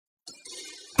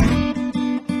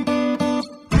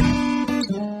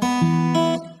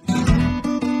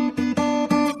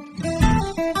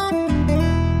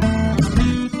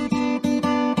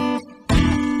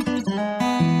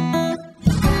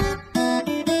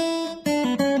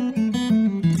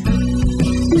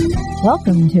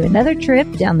Welcome to another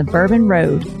trip down the Bourbon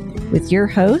Road with your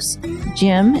hosts,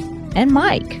 Jim and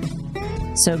Mike.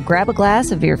 So grab a glass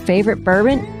of your favorite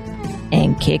bourbon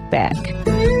and kick back.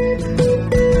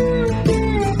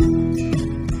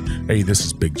 Hey, this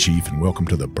is Big Chief, and welcome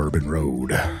to the Bourbon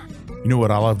Road. You know what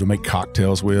I love to make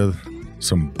cocktails with?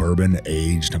 Some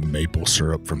bourbon-aged maple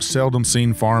syrup from Seldom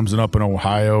Seen Farms and up in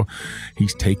Ohio.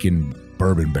 He's taking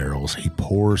bourbon barrels. He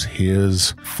pours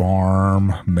his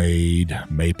farm-made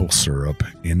maple syrup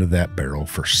into that barrel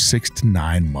for 6 to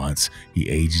 9 months. He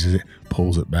ages it,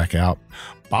 pulls it back out,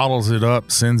 bottles it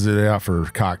up, sends it out for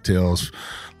cocktails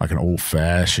like an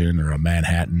old-fashioned or a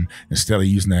Manhattan. Instead of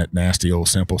using that nasty old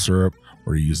simple syrup,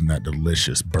 we're using that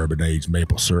delicious bourbon-aged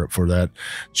maple syrup for that.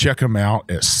 Check them out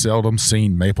at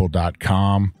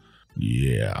seldomseenmaple.com.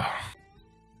 Yeah.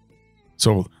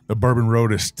 So the Bourbon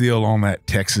Road is still on that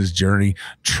Texas journey,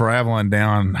 traveling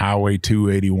down Highway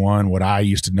 281, what I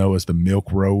used to know as the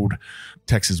Milk Road,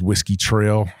 Texas Whiskey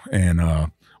Trail. And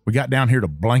we got down here to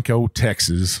Blanco,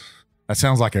 Texas. That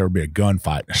sounds like there would be a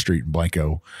gunfight in the street in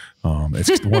Blanco.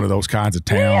 It's one of those kinds of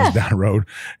towns down the road.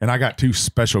 And I got 2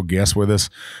 special guests with us.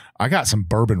 I got some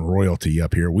bourbon royalty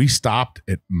up here. We stopped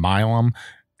at Milam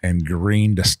and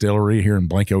Greene Distillery here in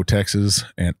Blanco, Texas.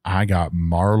 And I got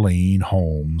Marlene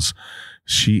Holmes.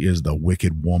 She is the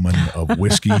wicked woman of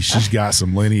whiskey. She's got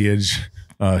some lineage.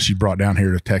 She brought down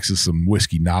here to Texas some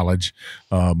whiskey knowledge.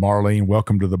 Marlene,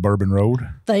 welcome to the Bourbon Road.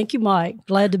 Thank you, Mike.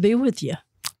 Glad to be with you.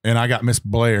 And I got Miss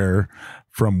Blair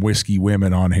from Whiskey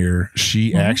Women on here.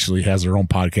 She actually has her own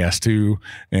podcast too.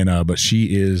 And, but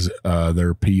she is,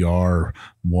 their PR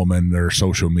woman, their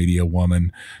social media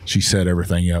woman. She set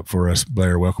everything up for us.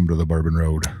 Blair, welcome to the Bourbon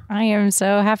Road. I am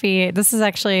so happy. This is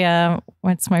actually,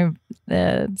 it's my,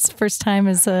 it's first time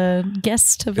as a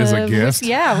guest of a guest?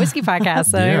 Whiskey podcast.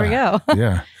 So here we go.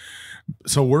 Yeah.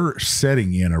 So we're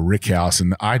setting in a rick house,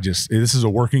 and this is a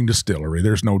working distillery.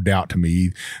 There's no doubt to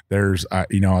me. There's, I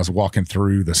was walking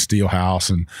through the steel house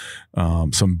and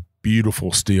some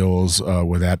beautiful steels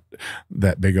with that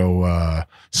big old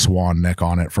swan neck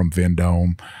on it from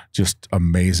Vendome, just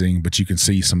amazing. But you can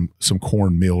see some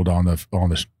corn milled on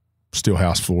the steel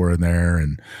house floor in there,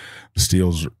 and the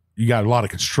steels. You got a lot of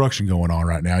construction going on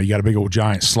right now. You got a big old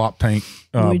giant slop tank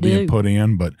being put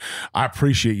in, but I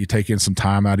appreciate you taking some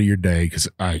time out of your day because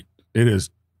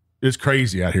it's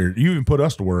crazy out here. You even put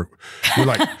us to work. You're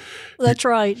like, that's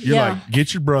right. You're like,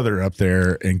 get your brother up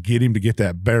there and get him to get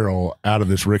that barrel out of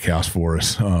this rick house for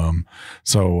us.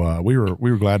 So we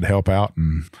were glad to help out,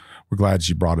 and we're glad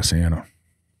you brought us in.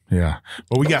 Yeah,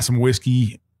 but we got some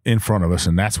whiskey in front of us,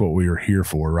 and that's what we were here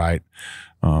for, right?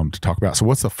 To talk about. So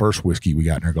what's the first whiskey we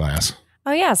got in our glass?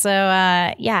 Oh yeah. So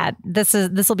this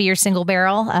will be your single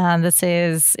barrel. This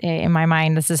is, in my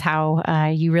mind, this is how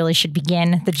you really should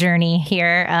begin the journey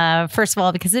here. First of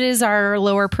all, because it is our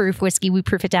lower proof whiskey, we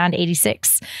proof it down to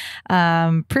 86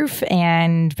 proof,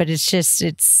 but this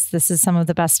is some of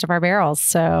the best of our barrels.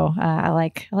 So I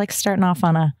like starting off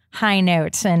on a high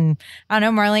note. And I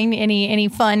don't know, Marlene, any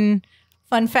fun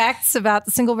facts about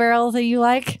the single barrel that you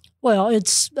like? Well,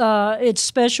 it's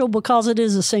special because it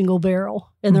is a single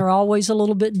barrel, and they're always a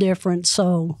little bit different.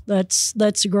 So that's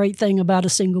a great thing about a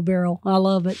single barrel. I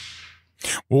love it.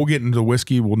 We'll get into the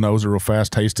whiskey. We'll nose it real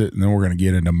fast, taste it, and then we're going to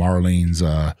get into Marlene's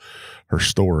her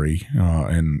story.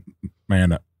 And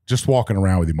man, just walking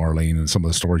around with you, Marlene, and some of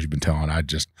the stories you've been telling, I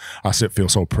feel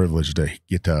so privileged to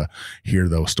get to hear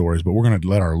those stories. But we're going to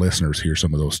let our listeners hear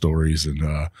some of those stories.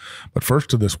 And but first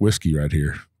to this whiskey right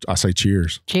here, I say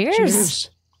cheers.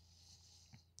 Cheers.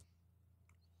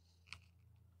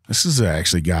 This has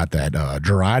actually got that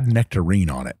dried nectarine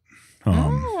on it.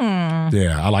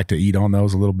 Yeah, I like to eat on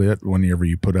those a little bit. Whenever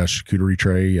you put a charcuterie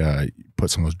tray, put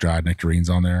some of those dried nectarines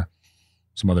on there,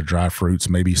 some other dried fruits,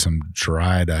 maybe some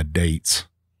dried dates,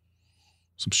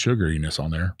 some sugariness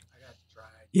on there.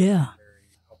 Yeah.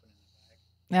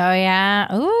 Oh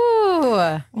yeah. Ooh,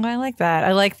 well, I like that.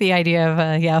 I like the idea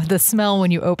of the smell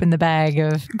when you open the bag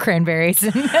of cranberries.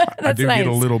 That's I do nice. get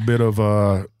a little bit of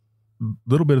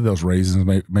those raisins,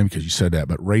 maybe because you said that,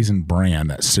 but Raisin Bran,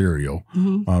 that cereal,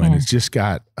 and it's just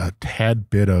got a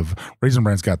tad bit of Raisin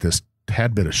Bran's got this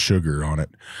tad bit of sugar on it,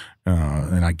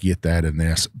 and I get that in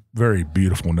this. Very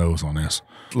beautiful nose on this.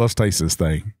 Let's taste this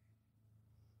thing.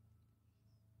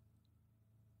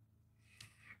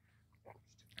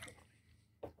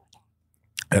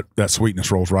 That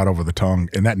sweetness rolls right over the tongue,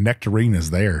 and that nectarine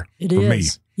is there for me.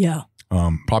 Yeah.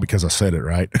 Probably because I said it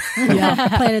right. Yeah, I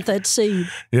planted that seed.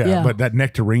 Yeah, but that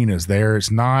nectarine is there.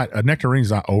 It's not, a nectarine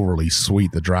is not overly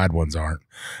sweet. The dried ones aren't.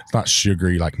 It's not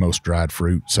sugary like most dried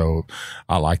fruit. So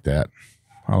I like that.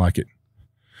 I like it.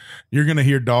 You're going to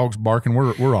hear dogs barking.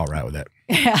 We're all right with that.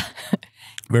 Yeah.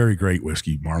 Very great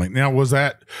whiskey, Marlene. Now, is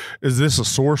this a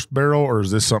sourced barrel or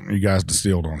is this something you guys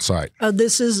distilled on site?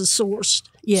 This is a sourced.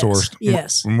 Yes. Sourced?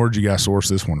 Yes. And where'd you guys source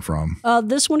this one from?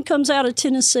 This one comes out of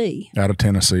Tennessee. Out of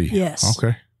Tennessee. Yes.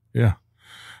 Okay. Yeah.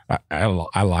 I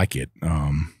like it.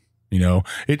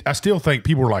 I still think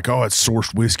people are like, oh, it's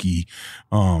sourced whiskey.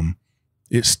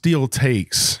 It still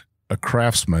takes a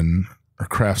craftsman or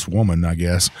craftswoman, I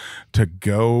guess, to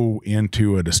go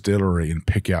into a distillery and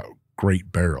pick out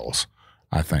great barrels.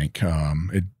 I think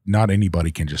not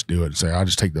anybody can just do it and say, I'll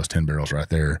just take those 10 barrels right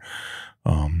there.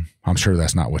 I'm sure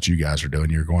that's not what you guys are doing.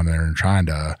 You're going there and trying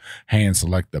to hand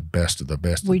select the best of the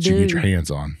best that you get your hands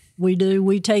on. We do.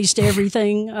 We taste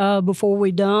everything before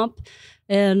we dump.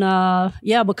 And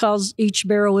because each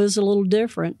barrel is a little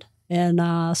different. And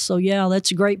that's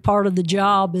a great part of the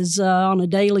job is on a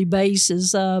daily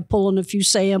basis, pulling a few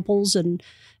samples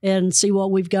and see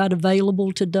what we've got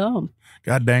available to dump.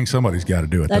 God dang, somebody's got to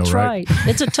do it, That's though, right?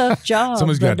 It's a tough job.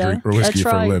 Somebody's got to drink whiskey for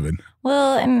a living.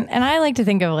 Well, and I like to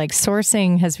think of like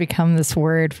sourcing has become this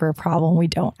word for a problem we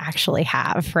don't actually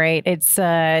have, right? It's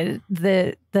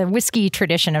the whiskey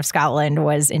tradition of Scotland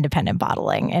was independent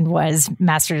bottling and was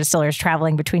master distillers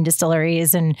traveling between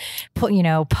distilleries and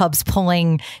pubs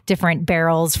pulling different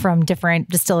barrels from different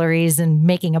distilleries and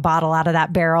making a bottle out of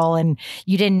that barrel. And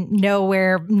you didn't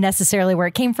know necessarily where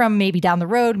it came from, maybe down the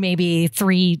road, maybe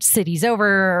 3 cities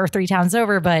over or 3 towns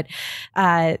over, but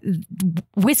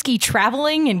whiskey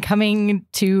traveling and coming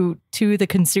to the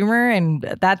consumer, and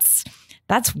that's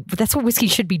what whiskey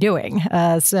should be doing.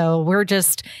 So we're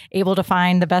just able to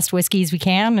find the best whiskeys we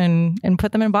can and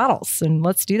put them in bottles, and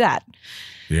let's do that.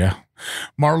 Yeah,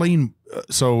 Marlene.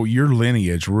 So your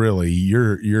lineage, really,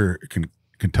 you're a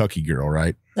Kentucky girl,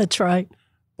 right? That's right.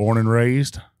 Born and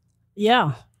raised.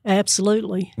 Yeah.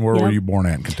 Absolutely. Where were you born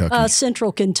at in Kentucky?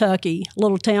 Central Kentucky, a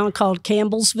little town called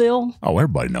Campbellsville. Oh,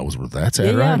 everybody knows where that's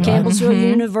at, right? Yeah, Campbellsville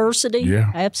University.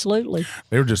 Yeah. Absolutely.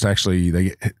 They were just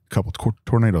a couple of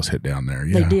tornadoes hit down there.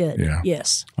 Yeah. They did. Yeah.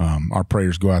 Yes. Our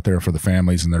prayers go out there for the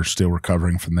families, and they're still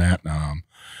recovering from that.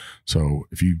 So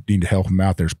if you need to help them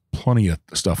out, there's plenty of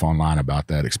stuff online about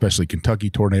that, especially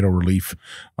Kentucky Tornado Relief,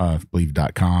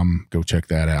 believe.com. Go check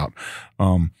that out.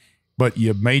 But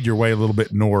you made your way a little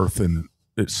bit north, and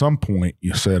at some point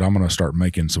you said, I'm going to start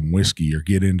making some whiskey or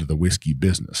get into the whiskey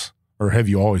business. Or have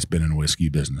you always been in the whiskey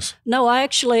business? No, I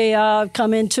actually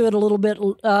come into it a little bit,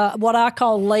 what I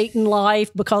call late in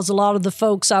life, because a lot of the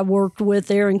folks I worked with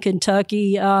there in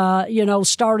Kentucky,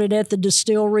 started at the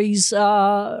distilleries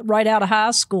right out of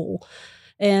high school.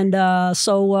 And I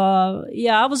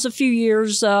was a few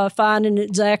years finding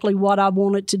exactly what I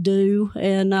wanted to do.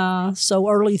 And so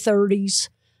early 30s.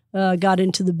 Got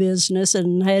into the business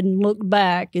and hadn't looked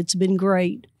back. It's been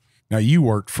great. Now, you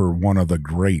worked for one of the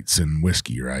greats in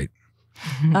whiskey, right?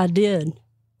 I did.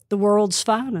 The world's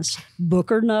finest,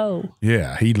 Booker No.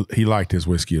 Yeah, he liked his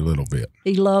whiskey a little bit.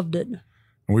 He loved it. And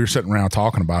we were sitting around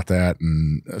talking about that.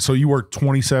 And so you worked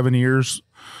 27 years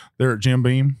there at Jim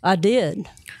Beam? I did.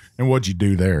 And what'd you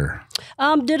do there?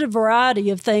 Did a variety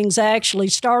of things, actually.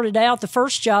 Started out, the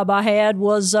first job I had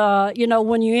was,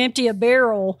 when you empty a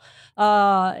barrel,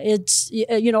 it's,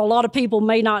 a lot of people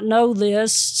may not know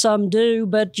this, some do,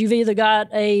 but you've either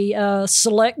got a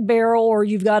select barrel or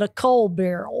you've got a cull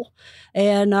barrel.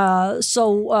 And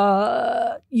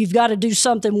you've got to do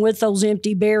something with those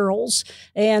empty barrels.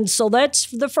 And so that's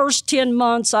the first 10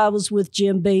 months I was with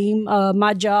Jim Beam.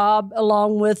 My job,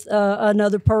 along with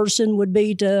another person, would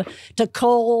be to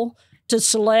cull, to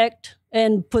select,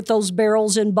 and put those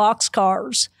barrels in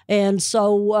boxcars. And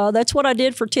so that's what I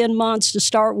did for 10 months to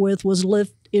start with, was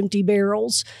lift empty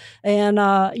barrels. And,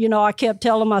 I kept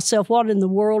telling myself, what in the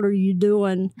world are you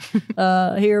doing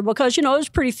here? Because, it was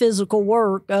pretty physical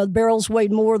work. Barrels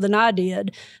weighed more than I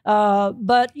did.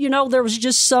 But, there was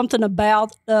just something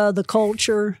about the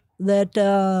culture that,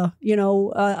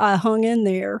 I hung in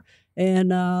there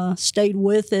and stayed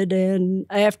with it. And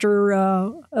after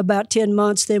about 10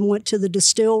 months, then went to the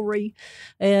distillery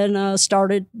and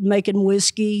started making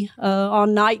whiskey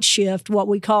on night shift, what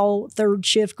we call third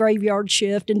shift, graveyard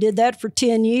shift, and did that for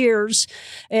 10 years.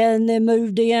 And then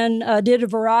moved in, did a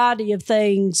variety of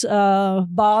things,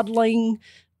 bottling,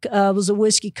 was a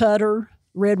whiskey cutter,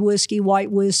 red whiskey,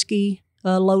 white whiskey,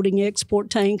 loading export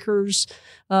tankers.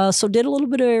 So did a little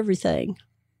bit of everything.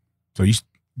 So you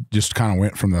just kind of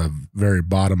went from the very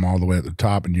bottom all the way at the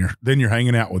top, and you're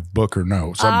hanging out with Booker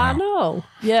No somehow. I know,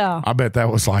 yeah. I bet that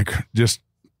was like just,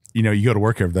 you go to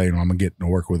work every day, and I'm getting to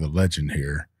work with a legend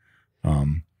here.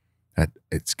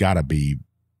 It's got to be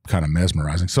kind of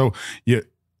mesmerizing. So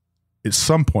at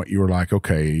some point you were like,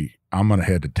 okay, I'm going to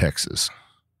head to Texas.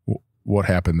 What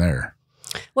happened there?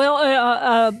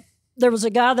 Well, there was a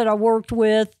guy that I worked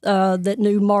with that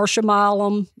knew Marcia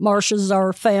Milam. Marcia's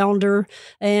our founder,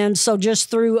 and so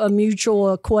just through a mutual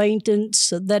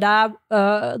acquaintance that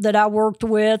I worked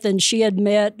with, and she had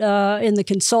met in the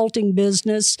consulting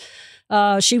business.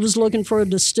 She was looking for a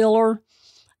distiller.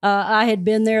 I had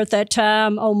been there at that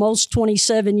time almost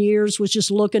 27 years, was just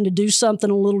looking to do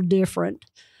something a little different.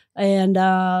 And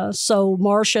so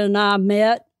Marcia and I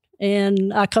met,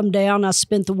 and I come down. I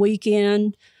spent the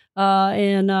weekend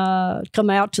and come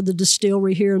out to the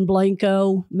distillery here in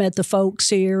Blanco, met the folks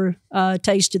here,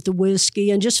 tasted the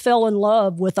whiskey, and just fell in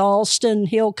love with Austin,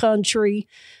 Hill Country,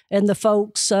 and the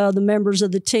folks, the members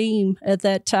of the team at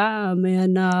that time.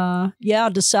 And I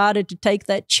decided to take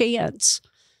that chance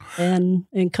and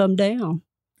come down.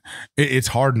 It's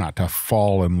hard not to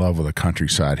fall in love with the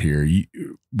countryside here.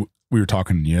 We were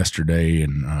talking yesterday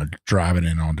and driving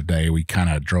in on today. We kind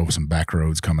of drove some back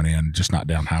roads coming in, just not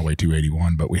down Highway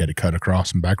 281, but we had to cut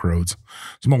across some back roads,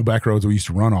 some old back roads we used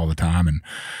to run all the time. And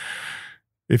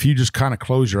if you just kind of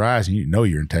close your eyes and you know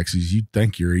you're in Texas, you'd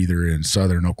think you're either in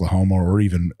southern Oklahoma or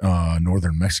even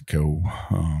northern Mexico.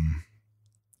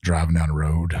 Driving down the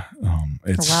road,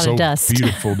 it's so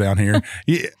beautiful down here.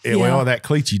 Well, that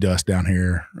caliche dust down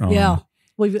here.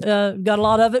 We've got a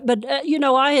lot of it, but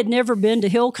I had never been to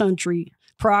Hill Country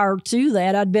prior to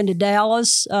that. I'd been to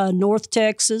Dallas, North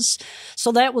Texas,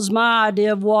 so that was my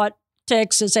idea of what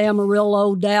Texas,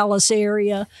 Amarillo, Dallas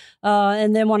area.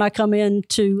 And then when I come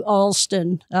into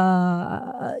Austin,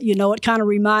 it kind of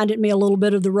reminded me a little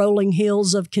bit of the rolling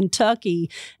hills of Kentucky.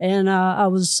 And I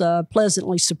was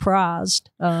pleasantly surprised,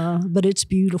 but it's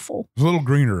beautiful. It's a little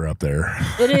greener up there.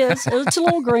 It is. It's a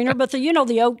little greener, but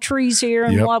the oak trees here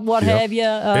and what have you,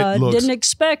 didn't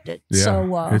expect it. Yeah,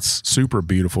 so it's super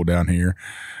beautiful down here.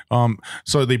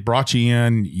 So they brought you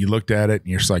in, you looked at it, and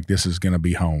you're just like, this is going to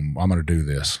be home. I'm going to do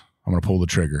this. I'm going to pull the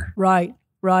trigger. Right.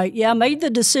 Yeah, I made the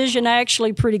decision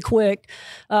actually pretty quick.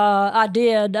 I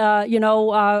did. I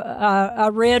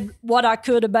read what I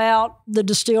could about the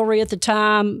distillery at the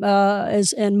time,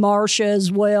 and Marcia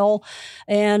as well.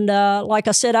 And like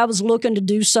I said, I was looking to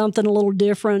do something a little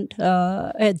different.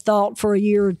 Had thought for a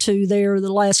year or two there,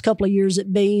 the last couple of years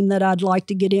at Beam, that I'd like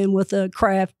to get in with a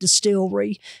craft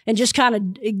distillery and just kind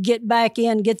of get back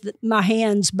in, my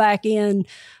hands back in,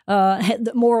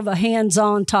 more of a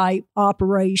hands-on type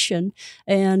operation.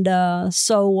 And I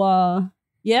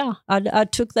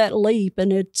took that leap,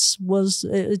 and it's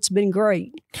been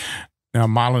great. Now,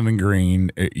 Milam and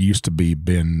Greene, it used to be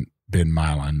Ben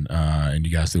Milam, and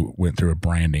you guys went through a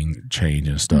branding change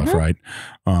and stuff, right?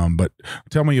 But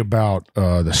tell me about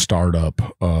the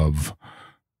startup of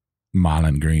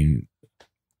Milam Greene.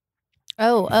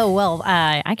 Well,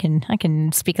 I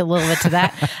can speak a little bit to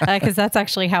that because that's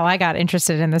actually how I got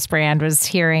interested in this brand, was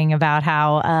hearing about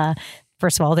how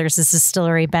first of all, there's this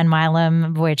distillery, Ben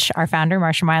Milam, which our founder,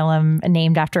 Marcia Milam,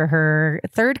 named after her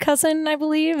third cousin, I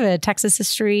believe, a Texas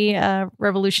history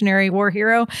Revolutionary War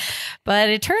hero. But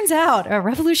it turns out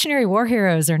Revolutionary War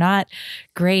heroes are not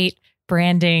great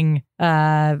branding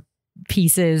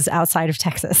pieces outside of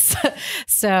Texas.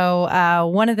 So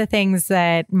one of the things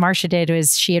that Marcia did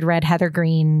was she had read Heather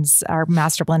Greene's, our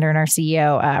master blender and our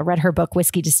CEO, read her book,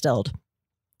 Whiskey Distilled,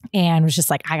 and was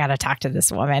just like, I got to talk to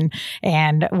this woman.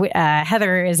 And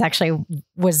Heather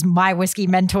was my whiskey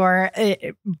mentor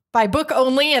by book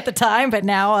only at the time, but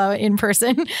now in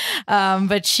person.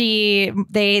 But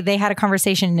they had a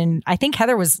conversation, and I think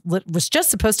Heather was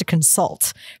just supposed to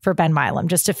consult for Ben Milam,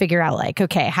 just to figure out like,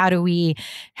 okay, how do you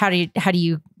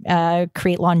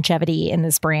create longevity in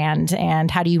this brand,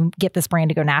 and how do you get this brand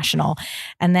to go national?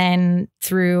 And then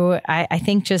through, I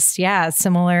think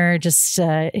similar,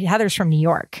 Heather's from New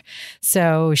York.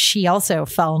 So she also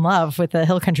fell in love with the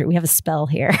Hill Country. We have a spell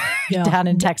here down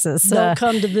in Texas. They'll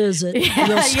come to visit.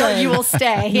 You will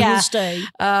stay. You will stay.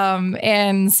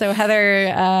 And so Heather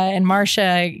and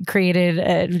Marcia created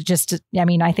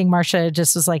I think Marcia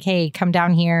just was like, hey, come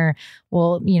down here.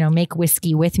 We'll, make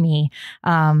whiskey with me.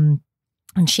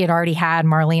 And she had already had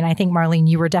Marlene. I think, Marlene,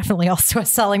 you were definitely also a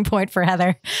selling point for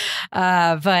Heather.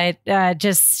 Let's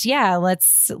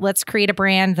create a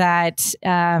brand that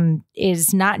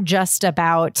is not just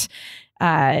about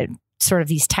sort of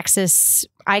these Texas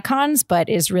icons, but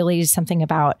is really something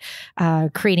about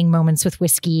creating moments with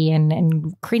whiskey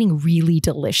and creating really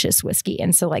delicious whiskey.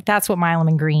 And so that's what Milam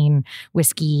and Greene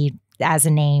whiskey as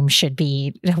a name should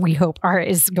be, we hope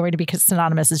is going to be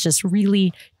synonymous as just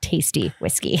really tasty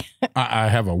whiskey. I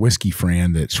have a whiskey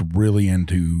friend that's really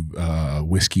into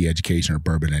whiskey education or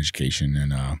bourbon education.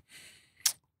 And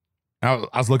I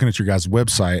was looking at your guys'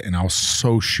 website, and I was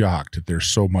so shocked that there's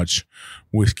so much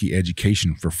whiskey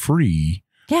education for free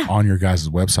on your guys'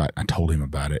 website. I told him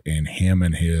about it, and him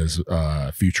and his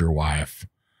future wife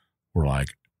were like,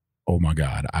 oh my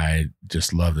God, I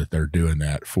just love that they're doing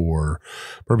that for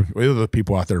the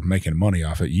people out there making money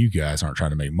off it. You guys aren't trying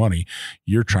to make money.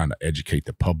 You're trying to educate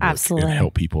the public and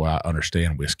help people out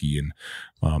understand whiskey. And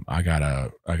I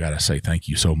gotta say thank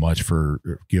you so much for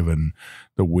giving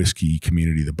the whiskey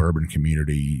community, the bourbon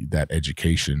community, that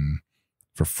education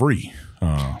for free.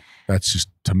 That's just,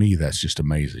 to me, that's just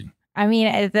amazing. I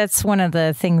mean, that's one of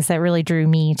the things that really drew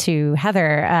me to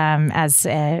Heather as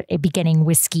a beginning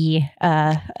whiskey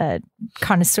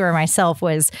connoisseur myself,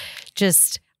 was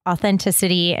just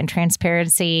authenticity and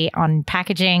transparency on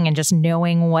packaging and just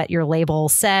knowing what your label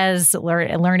says,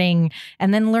 learning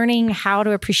how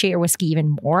to appreciate your whiskey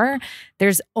even more.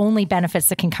 There's only benefits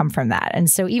that can come from that. And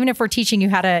so even if we're teaching you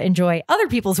how to enjoy other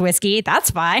people's whiskey,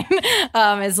 that's fine.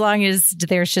 As long as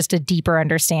there's just a deeper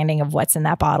understanding of what's in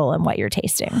that bottle and what you're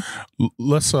tasting.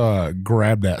 Let's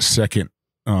grab that second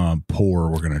pour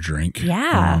we're going to drink.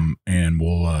 Yeah. And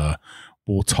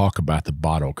we'll talk about the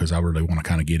bottle, because I really want to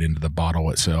kind of get into the bottle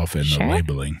itself and the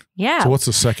labeling. Yeah. So what's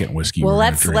the second whiskey? Well,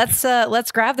 let's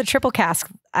grab the triple cask.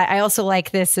 I also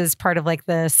like this as part of like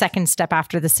the second step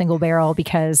after the single barrel,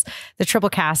 because the triple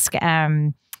cask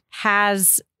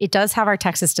does have our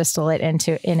Texas distillate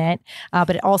in it, but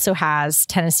it also has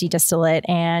Tennessee distillate,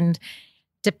 and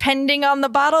depending on the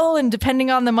bottle and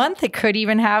depending on the month, it could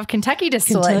even have Kentucky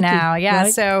distillate now. Yeah.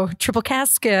 Right. So triple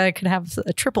cask could have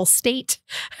a triple state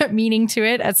meaning to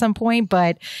it at some point,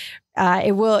 but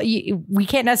we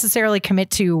can't necessarily commit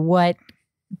to what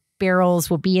barrels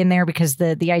will be in there, because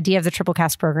the idea of the triple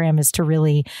cask program is to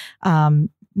really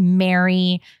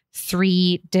marry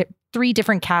three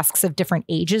different casks of different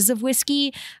ages of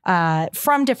whiskey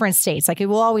from different states. Like, it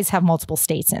will always have multiple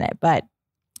states in it, but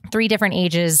 3 different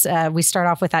ages. We start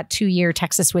off with that 2-year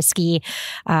Texas whiskey,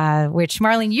 which,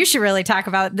 Marlene, you should really talk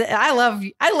about. I love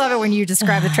it when you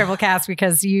describe the triple cask,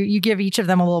 because you give each of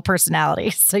them a little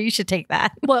personality. So you should take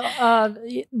that. Well,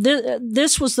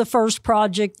 this was the first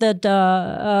project that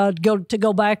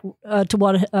go back to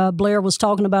what Blair was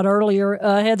talking about earlier.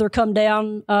 Heather come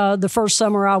down the first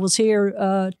summer I was here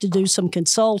to do some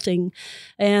consulting,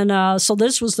 and so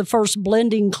this was the first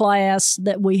blending class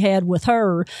that we had with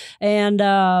her, and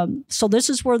so this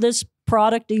is where this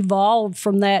product evolved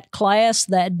from that class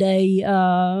that day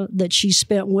that she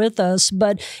spent with us.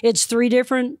 But it's 3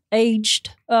 different aged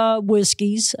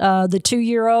whiskeys. The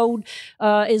 2-year-old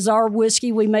is our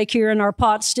whiskey we make here in our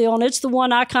pot still, and it's the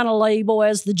one I kind of label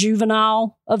as the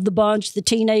juvenile of the bunch, the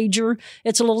teenager.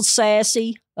 It's a little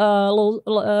sassy, a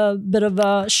little bit of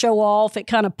a show off. It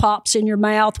kind of pops in your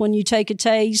mouth when you take a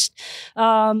taste.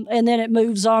 And then it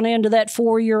moves on into that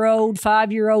 4-year-old,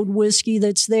 5-year-old whiskey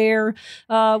that's there,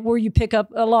 where you pick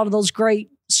up a lot of those great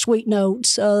sweet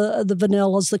notes, the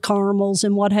vanillas, the caramels,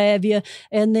 and what have you,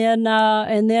 and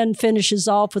then finishes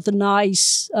off with a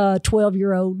nice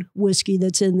 12-year-old whiskey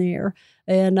that's in there,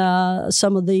 and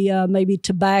some of the maybe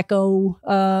tobacco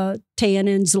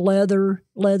tannins,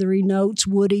 leathery notes,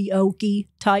 woody, oaky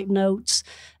type notes.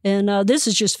 And this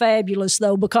is just fabulous,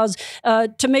 though, because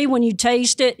to me, when you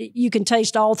taste it, you can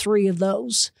taste all 3 of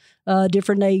those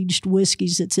different aged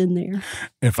whiskeys that's in there.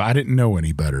 If I didn't know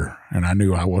any better, and I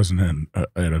knew I wasn't at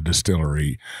a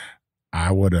distillery,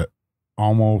 I would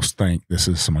almost think this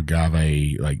is some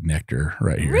agave like nectar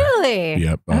right here. Really?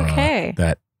 Yep. Okay.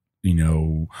 That,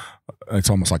 it's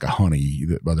almost like a honey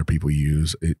that other people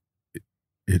use.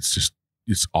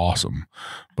 It's awesome.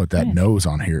 But that nose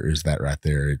on here is that right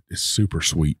there. It's super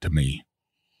sweet to me.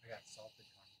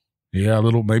 Yeah,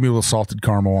 maybe a little salted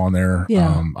caramel on there.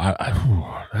 Yeah.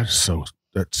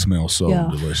 That smells so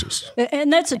delicious.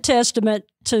 And that's a testament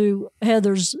to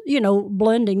Heather's,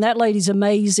 blending. That lady's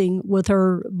amazing with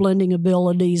her blending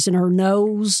abilities, and her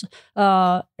nose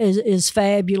is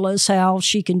fabulous. How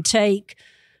she can take,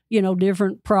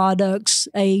 different products,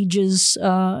 ages,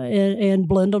 and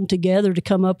blend them together to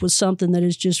come up with something that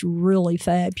is just really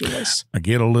fabulous. I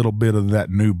get a little bit of that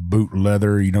new boot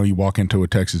leather. You walk into a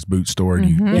Texas boot store and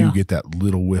you do get that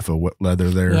little whiff of leather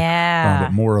there. Yeah.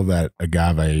 But more of that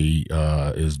agave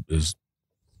is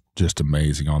just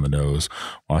amazing on the nose.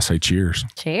 Well, I say cheers.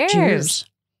 Cheers.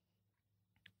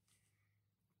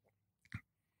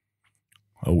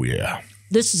 Oh, yeah.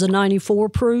 This is a 94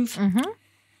 proof. Mm-hmm.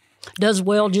 Does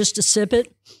well just to sip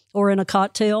it or in a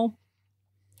cocktail.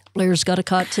 Blair's got a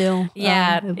cocktail.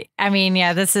 Yeah.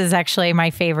 This is actually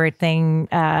my favorite thing.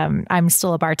 I'm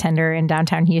still a bartender in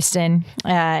downtown Houston.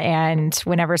 And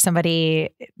whenever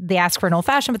they ask for an old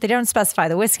fashioned, but they don't specify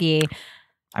the whiskey,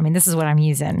 this is what I'm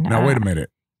using. Now, wait a minute.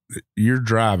 You're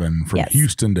driving from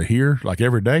Houston to here like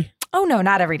every day? Oh no,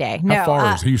 not every day. No. How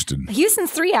far is Houston?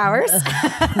 Houston's 3 hours.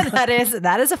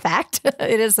 that is a fact.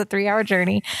 It is a 3-hour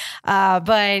journey.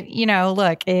 But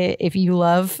look, if you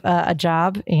love a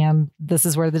job, and this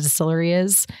is where the distillery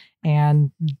is,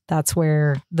 and that's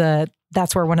where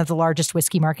one of the largest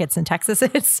whiskey markets in Texas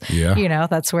is. Yeah.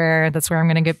 That's where I'm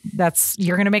going to get,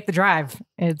 you're going to make the drive.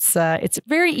 It's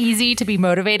very easy to be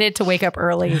motivated to wake up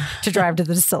early to drive to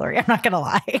the distillery. I'm not going to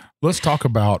lie. Let's talk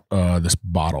about this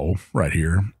bottle right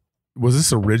here. Was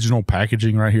this original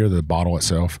packaging right here, the bottle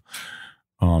itself?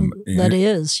 That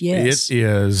is, yes. It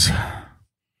is.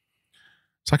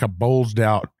 It's like a bulged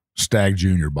out Stag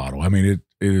Junior bottle. I mean, it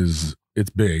is. It's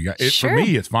big. Sure. For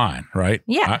me, it's fine, right?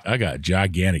 Yeah. I got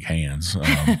gigantic hands.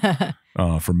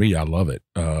 For me, I love it.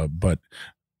 But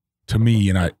to me,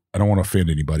 and I don't want to offend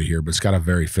anybody here, but it's got a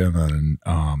very feminine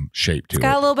shape to it. It's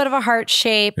got a little bit of a heart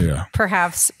shape,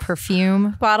 perhaps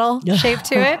perfume bottle shape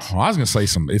to it. Well, I was going to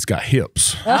say it's got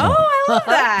hips. Oh, I love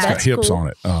that. It's got hips on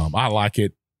it. I like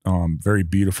it. Very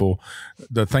beautiful.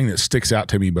 The thing that sticks out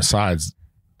to me besides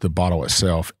the bottle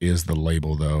itself is the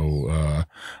label, though.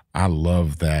 I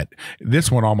love that.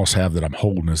 This one almost have that I'm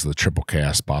holding is the triple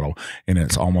cast bottle, and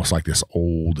it's almost like this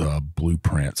old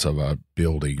blueprints of a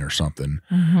building or something.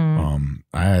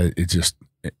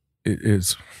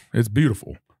 It's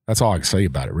beautiful. That's all I can say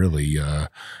about it, really.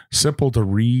 Simple to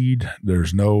read.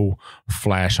 There's no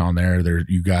flash on there.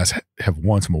 You guys have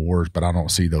won some awards, but I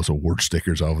don't see those award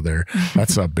stickers over there.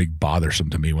 That's a big bothersome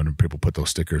to me when people put those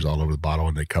stickers all over the bottle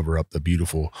and they cover up the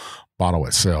beautiful bottle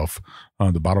itself.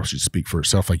 The bottle should speak for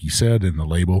itself, like you said, in the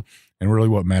label. And really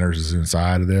what matters is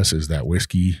inside of this is that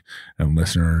whiskey. And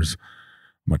listeners,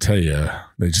 I'm going to tell you,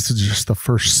 just the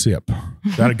first sip.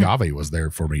 That agave was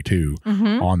there for me too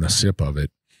on the sip of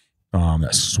it.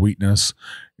 That sweetness,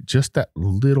 just that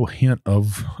little hint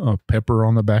of pepper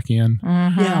on the back end.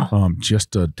 Yeah.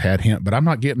 Just a tad hint, but I'm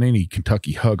not getting any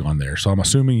Kentucky hug on there. So I'm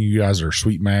assuming you guys are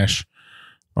sweet mash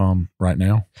right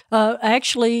now.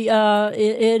 Actually,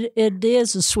 it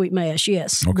is a sweet mash.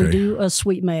 Yes. Okay. We do a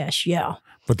sweet mash. Yeah.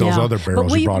 But those other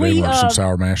barrels you brought in were some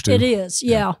sour mash too. It is.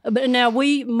 Yeah. But now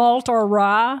we malt our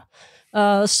rye.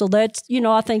 So that's,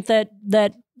 I think that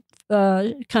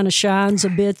kind of shines a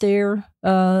bit there.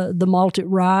 The malted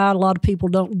rye, a lot of people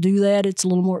don't do that. It's a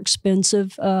little more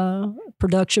expensive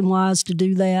production wise to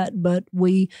do that, but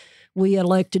we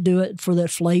elect to do it for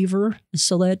that flavor,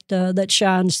 so that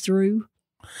shines through.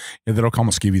 And that'll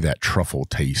almost give you that truffle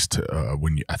taste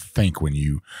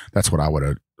that's what I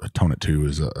would atone it to,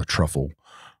 is a truffle.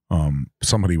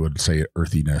 Somebody would say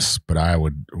earthiness, but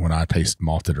when I taste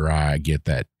malted rye, I get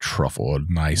that truffle, a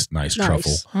nice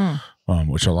truffle.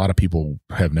 Which a lot of people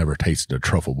have never tasted a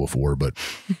truffle before, but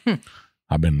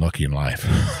I've been lucky in life.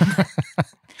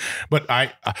 But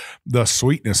the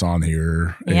sweetness on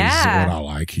here is what I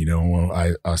like.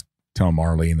 I was telling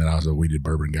Marlene that I was a weeded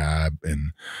bourbon guy,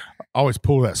 and I always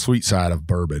pull that sweet side of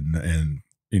bourbon, and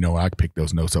I pick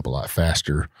those notes up a lot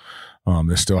faster.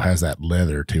 This still has that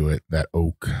leather to it, that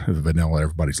oak, the vanilla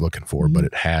everybody's looking for, but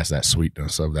it has that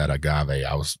sweetness of that agave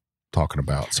I was talking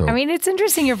about. So I mean, it's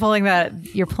interesting you're pulling that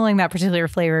particular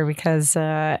flavor, because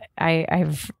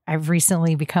I've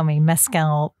recently become a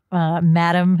mezcal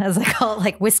madam, as I call it,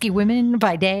 like whiskey women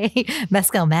by day,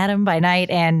 mezcal madam by night.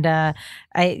 And I'm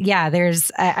like,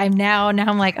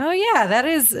 oh yeah, that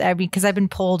is, because I've been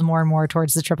pulled more and more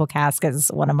towards the triple cask as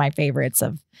one of my favorites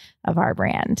of our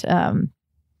brand.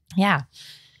 Yeah,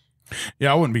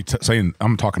 I wouldn't be saying,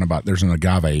 I'm talking about, there's an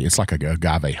agave. It's like a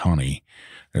agave honey.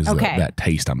 That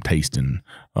taste I'm tasting.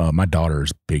 My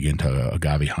daughter's big into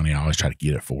agave honey. I always try to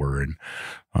get it for her, and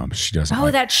she doesn't. Oh,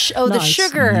 nice. The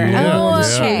sugar.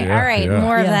 Okay. All right.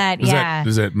 More of that.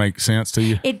 Does that make sense to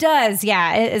you? It does.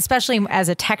 Yeah. Especially as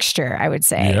a texture, I would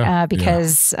say,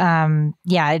 because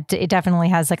it definitely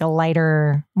has like a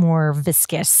lighter, more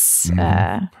viscous.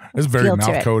 It's very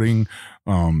mouth coating.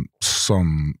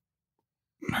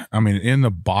 In the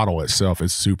bottle itself,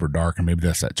 it's super dark, and maybe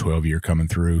that's that 12-year coming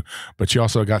through. But you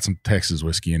also got some Texas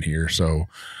whiskey in here. So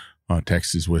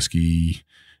Texas whiskey,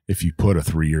 if you put a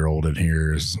 3-year-old in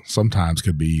here, sometimes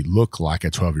could look like a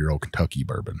 12-year-old Kentucky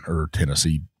bourbon or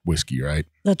Tennessee whiskey, right?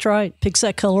 That's right. Picks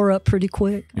that color up pretty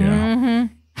quick. Yeah.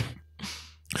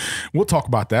 We'll talk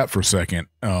about that for a second.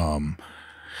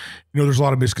 There's a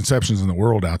lot of misconceptions in the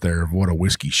world out there of what a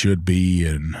whiskey should be,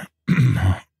 and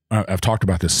I've talked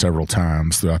about this several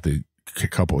times throughout the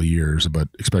couple of years, but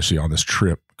especially on this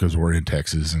trip, because we're in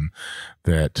Texas, and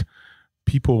that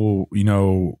people,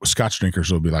 Scotch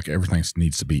drinkers will be like, everything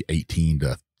needs to be 18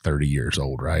 to 30 years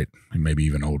old, right? Maybe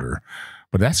even older.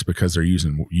 But that's because they're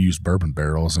using used bourbon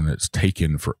barrels, and it's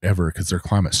taken forever because their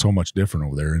climate's so much different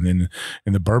over there. And then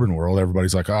in the bourbon world,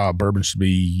 everybody's like, bourbon should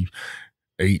be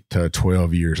 8 to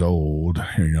 12 years old,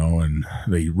 and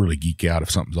they really geek out if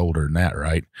something's older than that,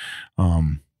 right?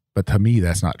 But to me,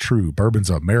 that's not true. Bourbon's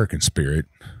an American spirit.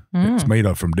 It's made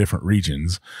up from different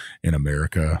regions in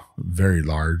America, very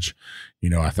large.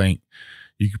 I think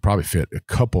you could probably fit a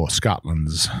couple of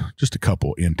Scotlands, just a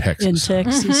couple in Texas. In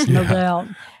Texas, no doubt.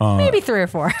 Maybe 3 or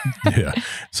 4. Yeah.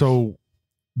 So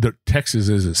the Texas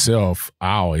is itself,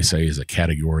 I always say, is a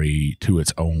category to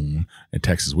its own in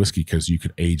Texas whiskey because you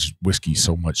can age whiskey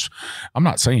so much. I'm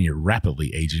not saying you're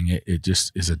rapidly aging it. It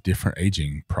just is a different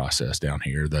aging process down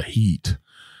here. The heat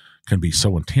can be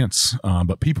so intense.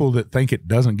 But people that think it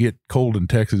doesn't get cold in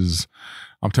Texas,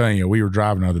 I'm telling you, we were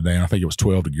driving the other day and I think it was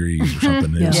 12 degrees or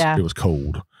something. It was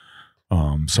cold.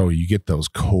 So you get those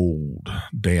cold,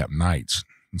 damp nights.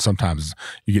 And sometimes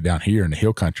you get down here in the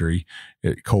hill country,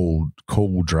 cold,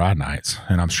 dry nights.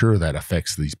 And I'm sure that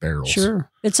affects these barrels.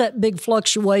 Sure. It's that big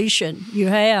fluctuation you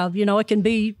have. It can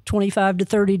be 25 to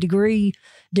 30 degree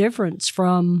difference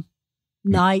from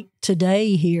night to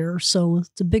day here. So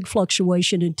it's a big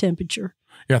fluctuation in temperature.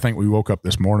 Yeah, I think we woke up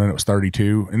this morning, it was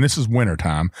 32, and this is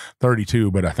wintertime,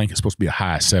 32, but I think it's supposed to be a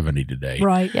high of 70 today.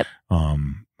 Right. Yep.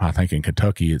 I think in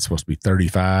Kentucky, it's supposed to be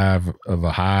 35 of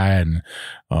a high and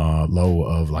low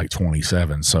of like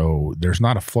 27. So there's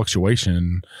not a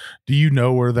fluctuation. Do you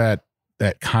know where that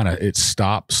kind of, it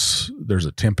stops? There's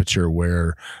a temperature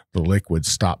where the liquid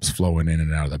stops flowing in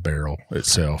and out of the barrel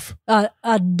itself.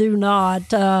 I do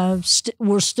not.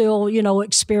 We're still,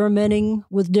 experimenting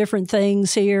with different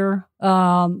things here.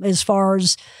 As far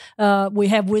as we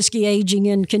have whiskey aging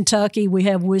in Kentucky, we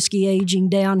have whiskey aging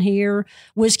down here,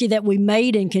 whiskey that we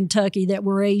made in Kentucky that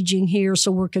we're aging here. So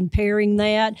we're comparing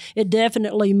that. It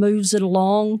definitely moves it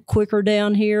along quicker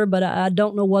down here, but I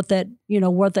don't know what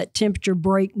that temperature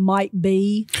break might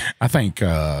be. I think,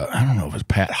 I don't know if it's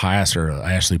Pat Heiss or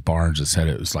Ashley Barnes that said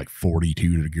it was like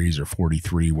 42 degrees or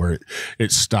 43 where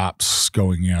it stops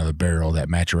going out of the barrel, that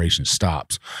maturation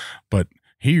stops. But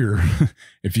here,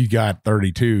 if you got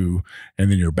 32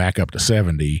 and then you're back up to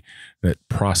 70, that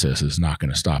process is not going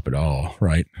to stop at all,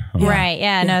 right? Right.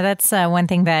 Yeah. No, that's one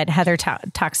thing that Heather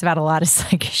talks about a lot is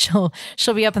like she'll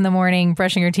be up in the morning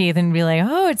brushing her teeth and be like,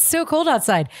 oh, it's so cold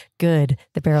outside. Good.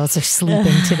 The barrels are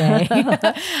sleeping today.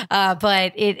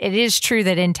 But it is true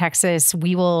that in Texas,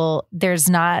 there's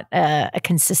not a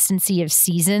consistency of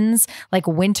seasons. Like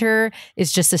winter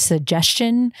is just a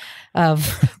suggestion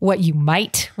of what you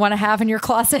might want to have in your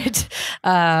closet.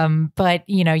 But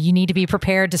you need to be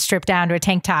prepared to strip down to a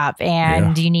tank top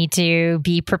and you need to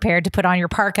be prepared to put on your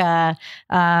parka,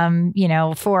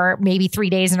 for maybe 3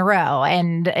 days in a row.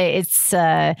 And it's,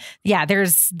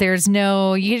 there's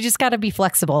no, you just got to be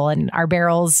flexible, and our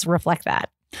barrels reflect that.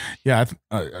 Yeah.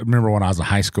 I remember when I was in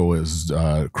high school, it was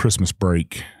Christmas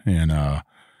break, and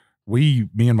me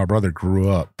and my brother grew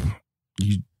up.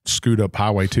 You scoot up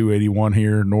Highway 281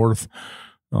 here north,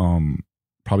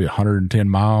 probably 110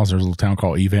 miles. There's a little town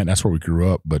called Event. That's where we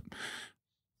grew up, but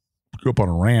grew up on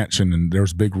a ranch, and then there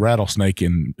was a big rattlesnake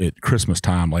at Christmas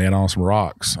time laying on some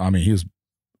rocks. I mean,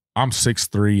 I'm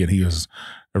 6'3", and he was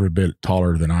every bit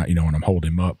taller than I, when I'm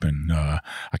holding him up, and I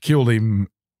killed him,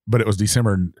 but it was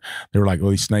December, and they were like, well,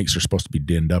 these snakes are supposed to be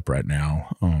denned up right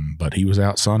now. But he was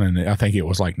out sunning. I think it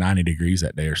was like 90 degrees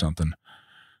that day or something.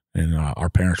 And our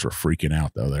parents were freaking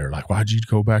out, though. They were like, why'd you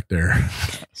go back there?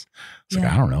 Like,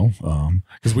 I don't know.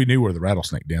 Because we knew where the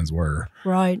rattlesnake dens were.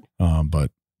 Right.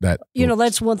 But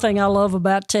that's one thing I love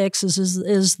about Texas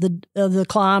is the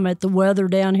climate, the weather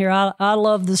down here. I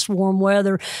love this warm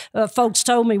weather. Folks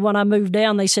told me when I moved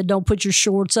down, they said, don't put your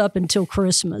shorts up until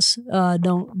Christmas.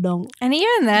 Don't. And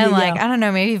even then, I don't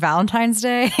know, maybe Valentine's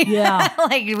Day. Yeah.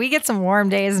 Like we get some warm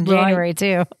days in January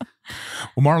too.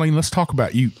 Well, Marlene, let's talk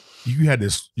about you. You've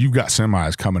got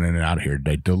semis coming in and out of here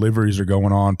today. Deliveries are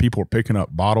going on. People are picking up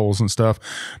bottles and stuff.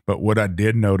 But what I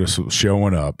did notice was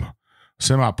showing up.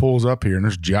 Semi pulls up here and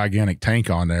there's a gigantic tank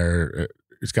on there.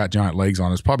 It's got giant legs on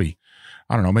it. It's probably,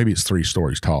 I don't know, maybe it's 3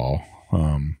 stories tall,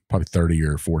 probably 30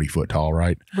 or 40 foot tall,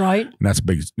 right? Right. And that's a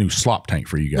big new slop tank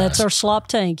for you guys. That's our slop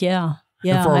tank, yeah.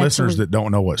 Yeah, and for our listeners that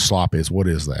don't know what slop is, what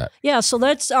is that? Yeah, so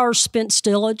that's our spent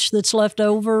stillage that's left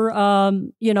over.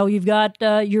 You've got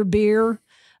your beer.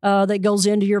 that goes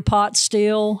into your pot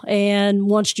still. And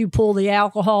once you pull the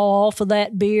alcohol off of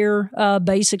that beer,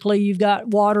 basically you've got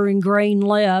water and grain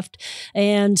left.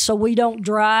 And so we don't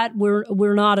dry it.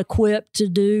 We're not equipped to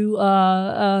do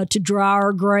to dry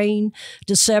our grain,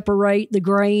 to separate the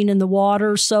grain and the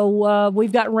water. So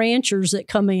we've got ranchers that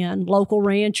come in, local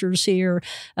ranchers here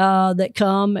that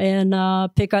come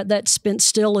and pick up that spent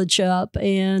stillage up.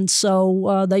 And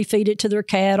so they feed it to their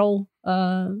cattle,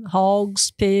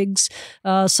 hogs, pigs,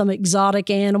 some exotic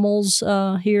animals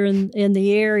here in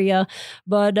the area.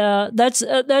 But that's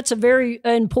a very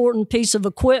important piece of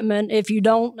equipment. If you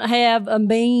don't have a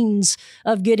means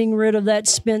of getting rid of that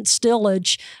spent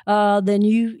stillage, then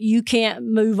you can't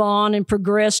move on and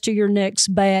progress to your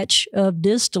next batch of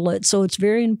distillate. So it's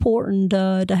very important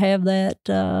to have that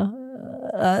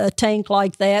a tank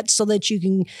like that so that you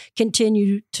can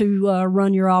continue to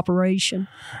run your operation.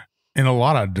 In a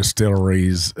lot of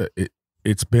distilleries,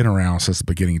 it's been around since the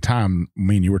beginning of time.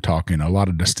 Me and you were talking, a lot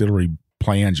of distillery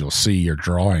plans you'll see or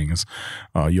drawings,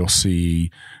 you'll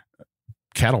see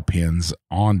cattle pens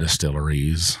on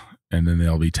distilleries, and then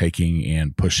they'll be taking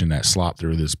and pushing that slop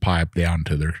through this pipe down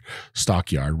to their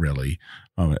stockyard, really,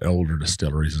 older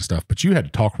distilleries and stuff. But you had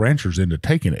to talk ranchers into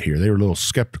taking it here. They were a little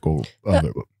skeptical of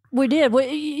it. We did.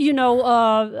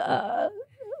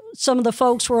 Some of the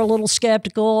folks were a little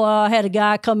skeptical. I had a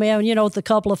guy come in, with a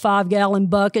couple of 5-gallon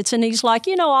buckets, and he's like,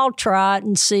 I'll try it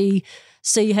and see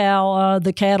how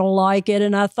the cattle like it.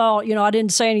 And I thought, I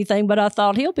didn't say anything, but I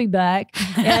thought he'll be back.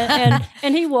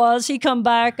 And he was. He come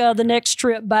back. The next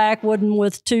trip back wasn't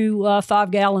with 2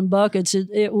 5-gallon buckets.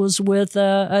 It was with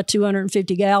a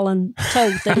 250-gallon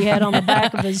tote that he had on the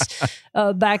back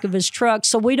of his truck.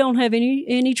 So we don't have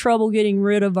any trouble getting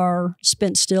rid of our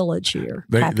spent stillage here.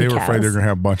 They were afraid they're going to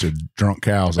have a bunch of drunk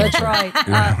cows. That's right.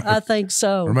 I think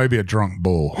so. Or maybe a drunk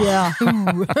bull. Yeah.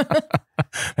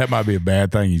 That might be a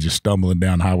bad thing. You just stumbling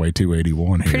down Highway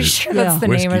 281 here. Pretty sure that's the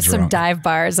name of some dive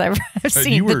bars I've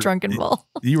seen. The Drunken Bull.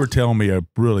 You were telling me a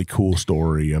really cool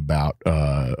story about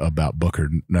Booker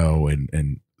No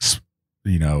and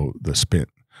the spent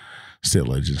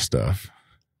stillage and stuff.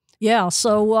 Yeah.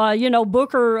 So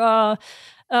Booker,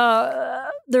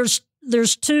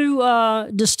 there's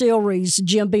 2 distilleries,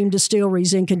 Jim Beam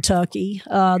distilleries in Kentucky.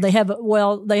 They have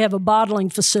a bottling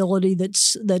facility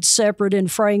that's separate in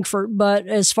Frankfort. But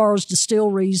as far as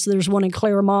distilleries, there's one in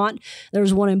Claremont.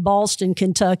 There's one in Boston,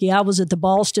 Kentucky. I was at the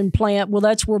Boston plant. Well,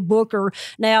 that's where Booker,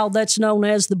 now that's known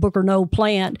as the Booker No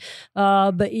plant.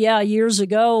 But yeah, years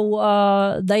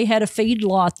ago, they had a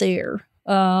feedlot there.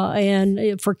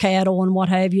 And for cattle and what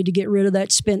have you, to get rid of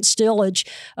that spent stillage.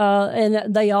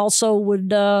 And they also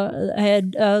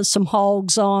had some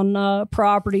hogs on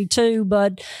property too.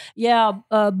 But yeah,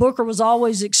 Booker was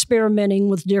always experimenting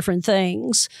with different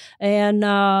things. And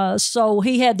so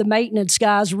he had the maintenance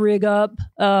guys rig up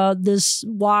this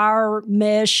wire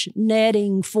mesh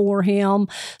netting for him.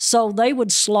 So they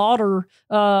would slaughter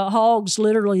hogs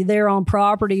literally there on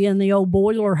property in the old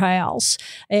boiler house.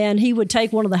 And he would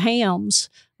take one of the hams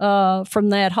from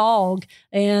that hog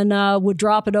and would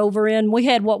drop it over in. We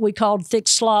had what we called thick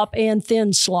slop and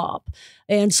thin slop.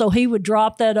 And so he would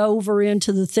drop that over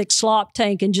into the thick slop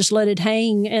tank and just let it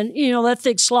hang. And, that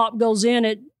thick slop goes in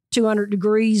at 200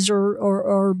 degrees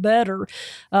or better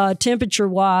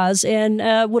temperature-wise,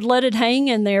 and would let it hang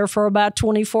in there for about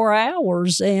 24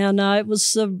 hours. And it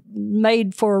was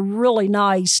made for a really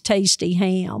nice, tasty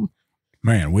ham.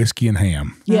 Man, whiskey and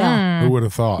ham. Yeah. Who would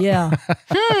have thought? Yeah.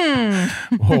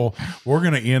 Well, we're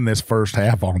going to end this first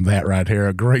half on that right here.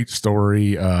 A great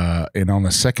story. And on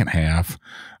the second half,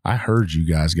 I heard you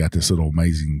guys got this little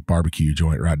amazing barbecue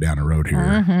joint right down the road here.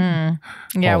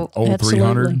 Mm-hmm. Yeah. Old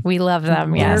 300. We love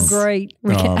them. Yes. They're great.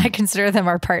 I consider them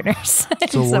our partners.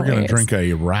 So we're going to drink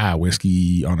a rye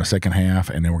whiskey on the second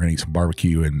half, and then we're going to eat some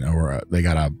barbecue. Or they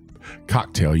got a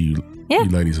cocktail you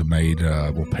ladies have made.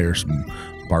 We'll pair some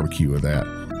barbecue with that.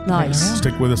 Nice.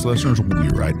 Stick with us, listeners. We'll be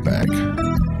right back.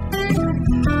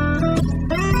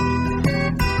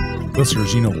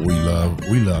 Listeners, you know what we love?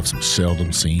 We love some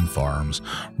seldom seen farms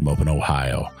from up in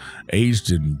Ohio.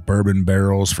 Aged in bourbon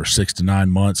barrels for 6 to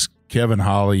 9 months, Kevin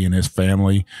Holly and his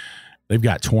family, they've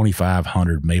got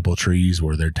 2,500 maple trees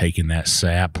where they're taking that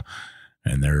sap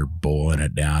and they're boiling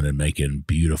it down and making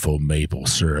beautiful maple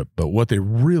syrup. But what they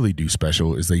really do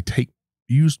special is they take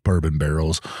used bourbon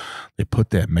barrels, they put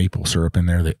that maple syrup in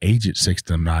there, they age it 6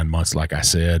 to 9 months, like I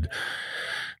said,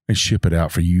 and ship it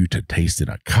out for you to taste in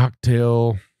a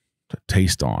cocktail, to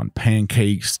taste on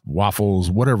pancakes,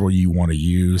 waffles, whatever you want to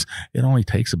use. It only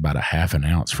takes about a half an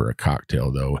ounce for a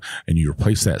cocktail, though, and you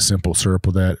replace that simple syrup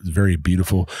with that. It's very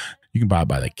beautiful. You can buy it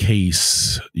by the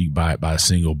case. You can buy it by a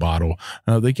single bottle.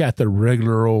 They got the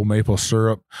regular old maple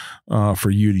syrup for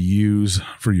you to use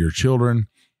for your children.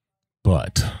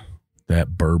 But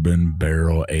that bourbon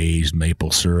barrel aged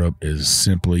maple syrup is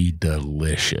simply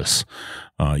delicious.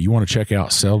 You want to check out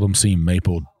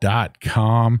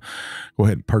seldomseenmaple.com. Go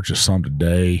ahead and purchase some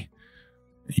today.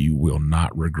 You will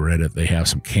not regret it. They have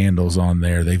some candles on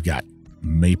there. They've got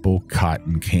maple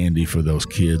cotton candy for those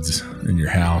kids in your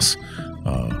house.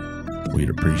 We'd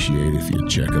appreciate it if you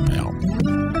check them out.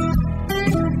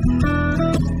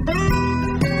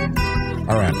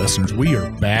 All right, listeners, we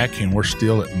are back, and we're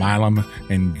still at Milam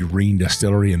and Greene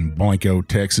Distillery in Blanco,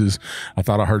 Texas. I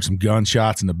thought I heard some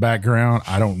gunshots in the background.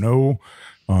 I don't know.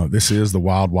 This is the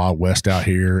Wild Wild West out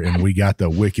here, and we got the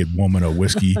wicked woman of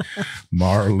whiskey,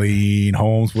 Marlene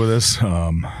Holmes, with us.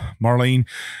 Marlene,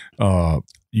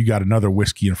 you got another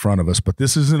whiskey in front of us, but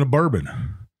this isn't a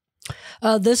bourbon.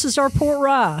 This is our port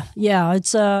rye. Yeah,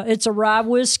 it's a rye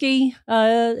whiskey.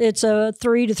 It's a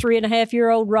 3 to 3.5 year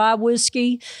old rye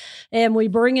whiskey, and we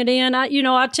bring it in.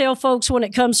 I tell folks when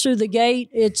it comes through the gate,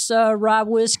 it's rye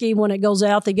whiskey. When it goes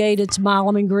out the gate, it's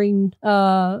Milam and Greene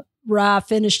rye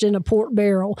finished in a port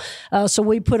barrel. So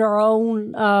we put our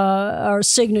own our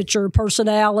signature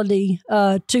personality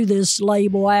to this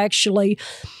label, actually.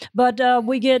 But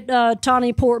we get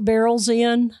tawny port barrels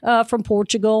in from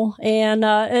Portugal.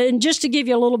 And just to give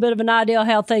you a little bit of an idea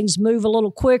how things move a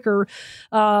little quicker,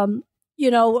 a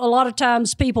lot of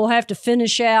times people have to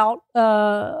finish out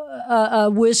a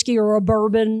whiskey or a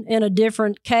bourbon in a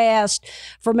different cask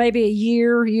for maybe a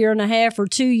year, year and a half, or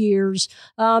 2 years.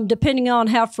 Depending on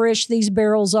how fresh these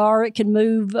barrels are, it can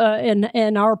move,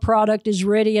 and our product is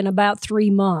ready in about 3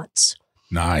 months.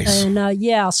 Nice. And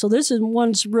so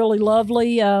one's really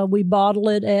lovely. We bottle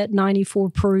it at 94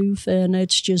 proof, and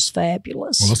it's just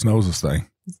fabulous. Well, let's nose this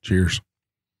thing. Cheers.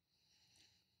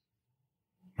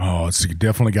 Oh, it's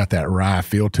definitely got that rye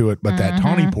feel to it, but that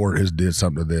tawny port has did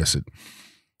something to this. It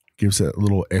gives that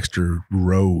little extra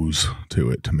rose to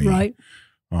it to me. Right.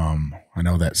 I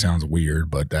know that sounds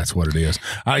weird, but that's what it is.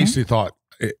 I used to thought,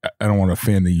 I don't want to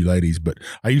offend you ladies, but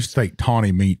I used to think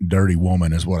tawny meat, dirty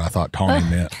woman is what I thought tawny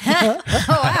meant. Oh,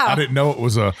 wow. I didn't know it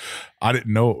was a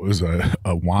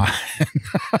wine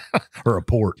or a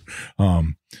port.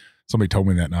 Somebody told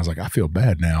me that, and I was like, I feel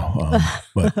bad now.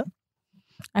 But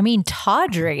I mean,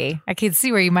 tawdry. I could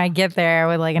see where you might get there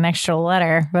with like an extra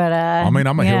letter, but I'm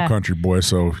a hill country boy,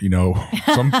 so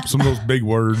some of those big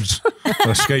words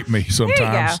escape me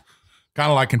sometimes. Kind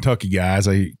of like Kentucky guys.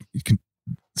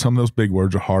 Some of those big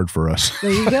words are hard for us. There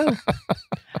you go.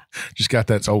 Just got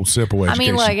that old simple education. I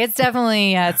mean, look, it's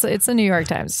definitely it's the New York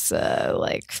Times.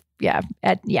 I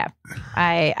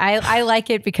like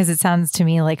it because it sounds to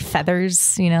me like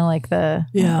feathers. Like a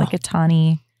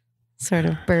tawny sort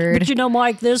of bird. But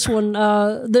Mike, this one,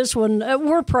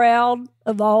 we're proud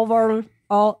of all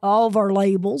of our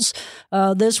labels.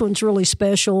 This one's really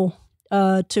special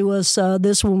to us.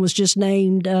 This one was just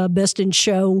named Best in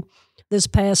Show this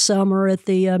past summer at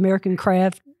the American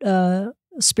Craft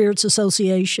Spirits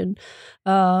Association.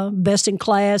 Best in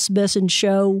Class, Best in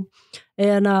Show,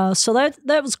 and so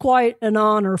that was quite an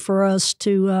honor for us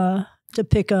to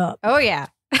pick up. Oh yeah.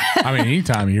 I mean,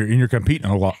 anytime you're competing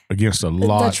against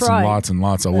lots and lots and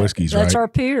lots of whiskeys, that's right? Our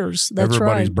peers. That's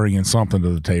Everybody's right. bringing something to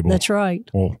the table. That's right.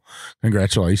 Well,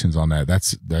 congratulations on that.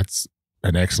 That's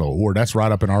an excellent award. That's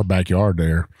right up in our backyard.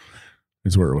 There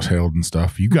is where it was held and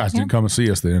stuff. You guys didn't come and see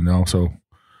us then, though. So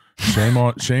shame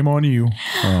on you.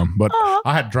 But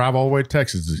I had to drive all the way to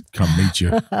Texas to come meet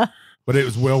you. But it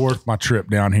was well worth my trip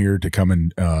down here to come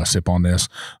and sip on this.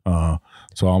 So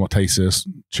I'm gonna taste this.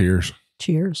 Cheers.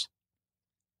 Cheers.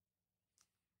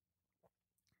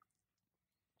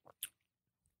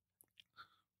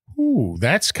 Ooh,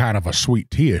 that's kind of a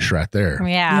sweet tea-ish right there.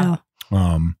 Yeah.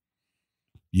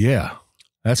 Yeah.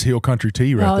 That's hill country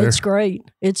tea right there. It's great.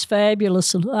 It's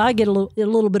fabulous. I get a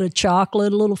little bit of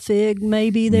chocolate, a little fig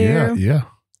maybe there. Yeah.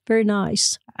 Very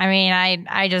nice. I mean,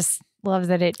 I just love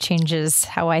that it changes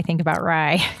how I think about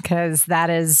rye, because that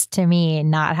is, to me,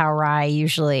 not how rye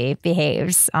usually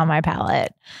behaves on my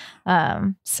palate.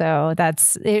 So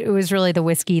it was really the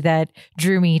whiskey that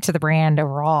drew me to the brand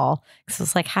overall. Because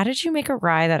it's like, how did you make a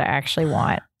rye that I actually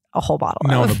want a whole bottle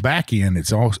now, of? on the back end,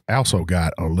 it's also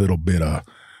got a little bit of,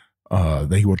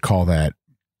 they would call that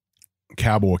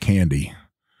cowboy candy.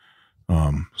 So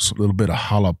a little bit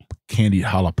of candied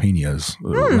jalapenos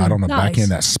right on the back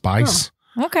end, that spice.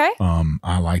 Oh, okay.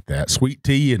 I like that. Sweet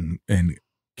tea and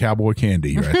cowboy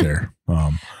candy right there.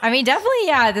 I mean, definitely,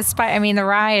 yeah. The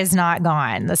rye is not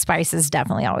gone. The spice is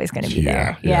definitely always going to be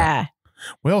there. Yeah.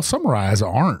 Well, some ryes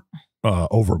aren't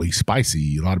overly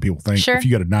spicy. A lot of people think if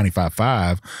you got a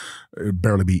 95.5, it'd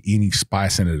barely be any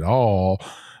spice in it at all.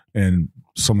 And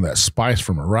some of that spice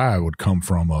from a rye would come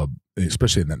from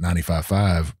especially in that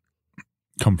 95.5,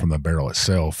 come from the barrel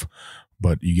itself.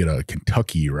 But you get a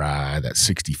Kentucky rye, that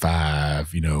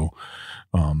 65,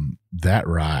 that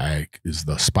rye is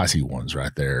the spicy ones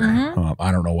right there.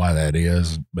 I don't know why that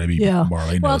is. Maybe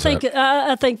Marlene knows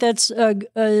I think that's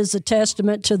is a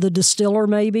testament to the distiller,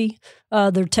 maybe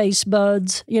their taste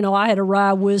buds. I had a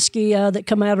rye whiskey that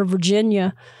come out of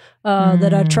Virginia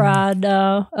that I tried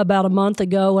about a month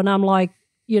ago, and I'm like,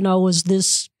 how is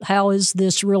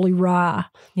this really rye?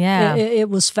 Yeah. It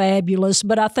was fabulous.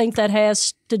 But I think that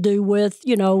has to do with,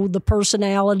 the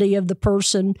personality of the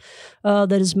person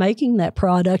that is making that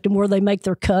product and where they make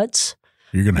their cuts.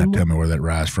 You're going to have to tell me where that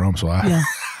rye's from so I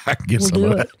can get some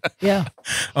of that. Yeah.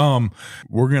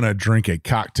 We're going to drink a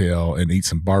cocktail and eat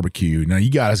some barbecue. Now, you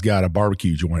guys got a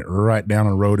barbecue joint right down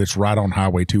the road. It's right on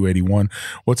Highway 281.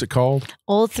 What's it called?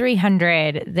 Old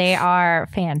 300. They are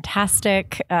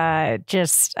fantastic. We're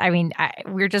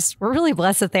really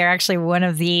blessed that they're actually one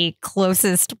of the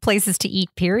closest places to eat,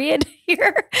 period,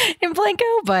 here in Blanco.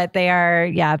 But they are,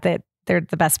 they're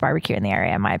the best barbecue in the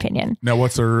area, in my opinion. Now,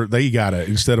 they got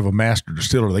instead of a master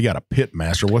distiller, they got a pit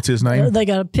master. What's his name? They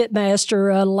got a pit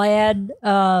master, Ladd.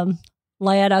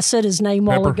 Ladd, I said his name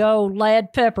a while ago.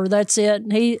 Ladd Pepper, that's it.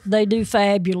 They do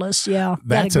fabulous. Yeah,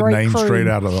 that's a name crew. Straight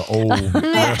out of the old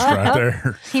west right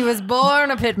there. He was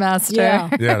born a pit master.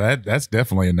 Yeah, that's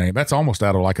definitely a name. That's almost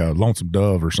out of like a Lonesome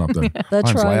Dove or something.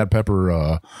 That's right. Ladd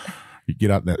Pepper. You get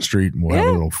out in that street and we'll have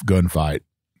a little gunfight.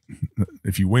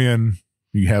 If you win,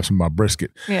 you have some of my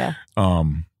brisket. Yeah.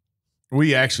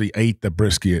 We actually ate the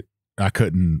brisket. I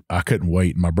couldn't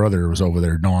wait. My brother was over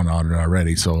there gnawing on it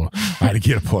already, so I had to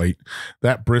get a plate.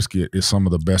 That brisket is some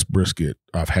of the best brisket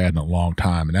I've had in a long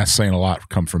time, and that's saying a lot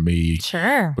come from me.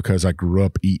 Sure. Because I grew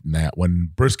up eating that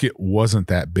when brisket wasn't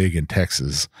that big in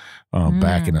Texas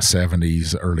back in the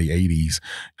 70s, early 80s.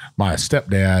 My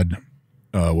stepdad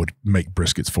would make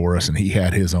briskets for us, and he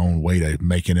had his own way to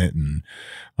making it, and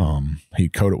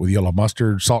he'd coat it with yellow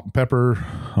mustard, salt and pepper,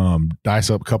 dice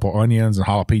up a couple onions and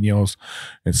jalapenos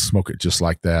and smoke it just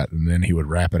like that. And then he would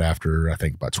wrap it after, I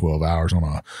think, about 12 hours on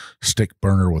a stick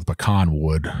burner with pecan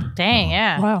wood. Dang,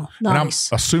 yeah. Wow, nice. And I'm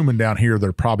assuming down here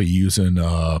they're probably using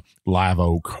live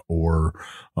oak or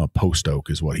post oak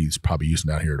is what he's probably using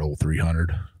down here at Old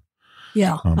 300.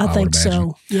 Yeah, I think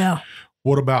so. Yeah.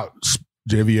 What about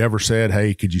have you ever said,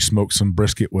 hey, could you smoke some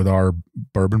brisket with our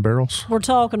bourbon barrels? We're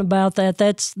talking about that.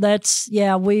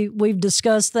 We've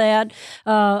discussed that.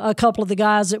 A couple of the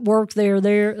guys that work there,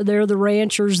 they're the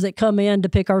ranchers that come in to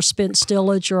pick our spent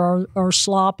stillage or our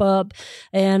slop up.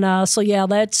 And that's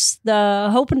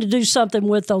hoping to do something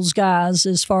with those guys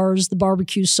as far as the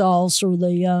barbecue sauce or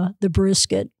the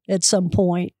brisket at some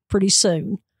point pretty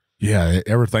soon. Yeah,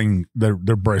 everything, their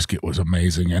brisket was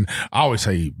amazing. And I always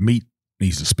say meat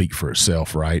needs to speak for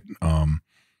itself, right?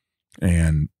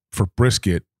 And for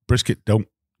brisket don't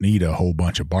need a whole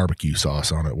bunch of barbecue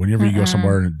sauce on it. Whenever you go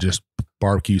somewhere and just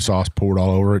barbecue sauce poured all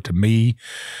over it, to me,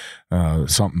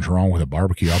 something's wrong with a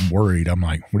barbecue. I'm worried. I'm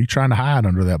like, what are you trying to hide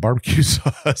under that barbecue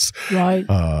sauce? Right.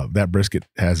 That brisket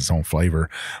has its own flavor.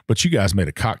 But you guys made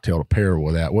a cocktail to pair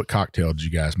with that. What cocktail did you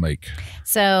guys make?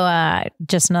 So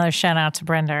just another shout out to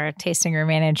Brenda, our tasting room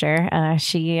manager.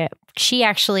 She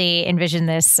actually envisioned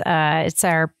this. It's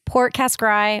our port cask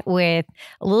rye with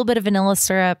a little bit of vanilla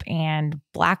syrup and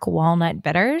black walnut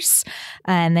bitters.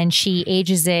 And then she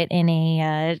ages it in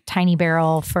a tiny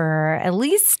barrel for at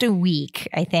least a week,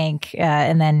 I think.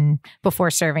 And then before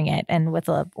serving it, and with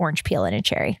an orange peel and a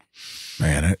cherry.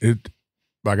 Man,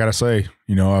 I got to say,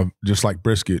 just like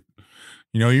brisket,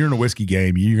 you're in a whiskey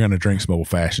game, you're going to drink some old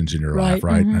fashions in your life,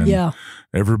 right? Mm-hmm.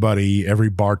 And every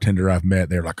bartender I've met,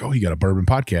 they're like, oh, you got a bourbon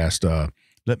podcast.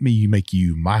 Let me make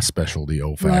you my specialty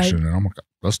old fashioned. And I'm like,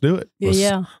 let's do it.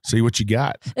 Let's see what you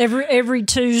got. Every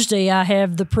Tuesday, I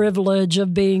have the privilege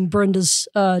of being Brenda's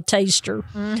taster.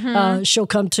 Mm-hmm. She'll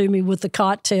come to me with the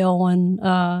cocktail, and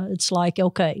it's like,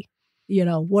 okay,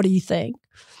 what do you think?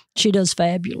 She does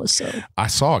fabulous. So I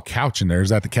saw a couch in there. Is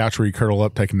that the couch where you curl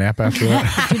up, take a nap after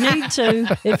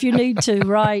that? If you need to,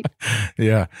 right?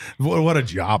 Yeah. What a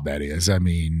job that is. I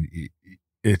mean,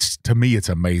 to me, it's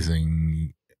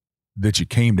amazing that you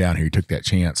came down here, you took that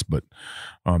chance, but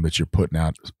that you're putting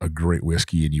out a great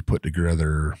whiskey and you put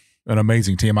together an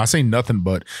amazing team. I say nothing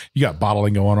but you got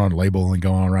bottling going on, labeling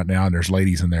going on right now, and there's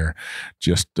ladies in there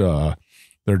just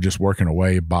they're just working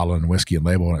away, bottling whiskey and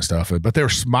labeling and stuff, but they're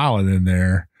smiling in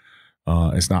there.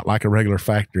 It's not like a regular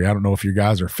factory. I don't know if you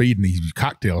guys are feeding these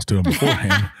cocktails to them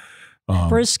beforehand.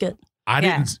 Brisket. I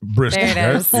didn't Bristol.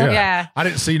 There it is. Yeah. I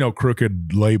didn't see no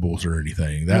crooked labels or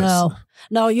anything.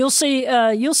 No, you'll see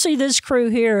this crew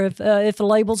here. If the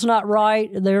label's not right,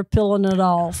 they're peeling it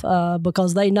off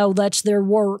because they know that's their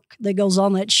work that goes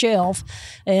on that shelf,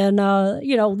 and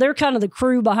they're kind of the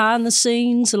crew behind the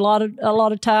scenes. A lot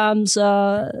of times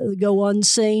go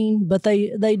unseen, but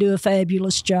they do a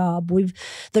fabulous job.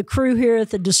 The crew here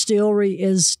at the distillery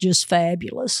is just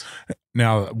fabulous.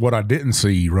 Now, what I didn't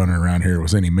see running around here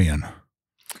was any men.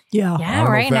 Yeah. I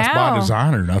don't know if that's by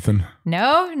design or nothing.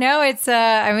 No, it's,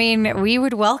 we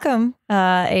would welcome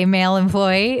a male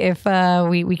employee if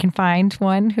we can find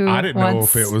one who I didn't know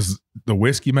if it was the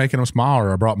whiskey making them smile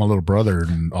or I brought my little brother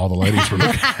and all the ladies were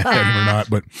looking at him or not.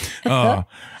 But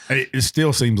it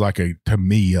still seems like, to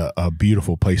me, a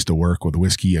beautiful place to work with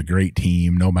whiskey, a great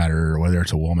team, no matter whether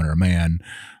it's a woman or a man.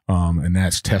 And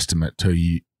that's testament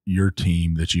to your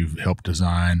team that you've helped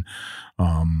design.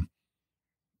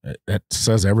 That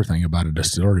says everything about a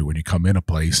distillery when you come in a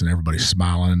place and everybody's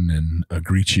smiling and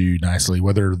greets you nicely,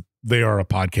 whether they are a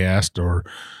podcast or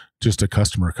just a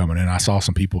customer coming in. I saw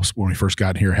some people when we first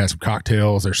got in here had some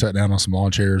cocktails. They're sitting down on some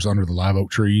lawn chairs under the live oak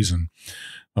trees and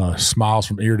smiles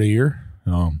from ear to ear.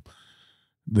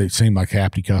 They seem like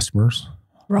happy customers.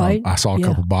 Right. I saw a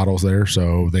couple bottles there,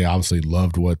 so they obviously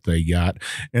loved what they got.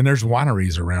 And there's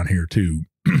wineries around here too.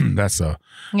 We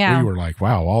were like,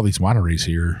 wow, all these wineries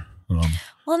here.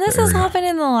 Well, this has happened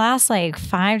in the last 5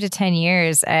 to 10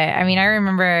 years. I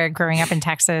remember growing up in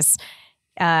Texas,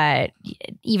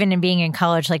 even in being in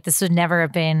college, this would never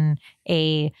have been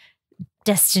a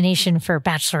destination for a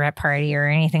bachelorette party or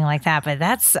anything like that.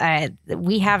 But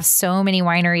we have so many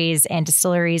wineries and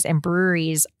distilleries and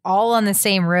breweries all on the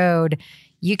same road.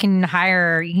 You can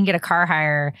get a car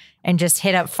hire and just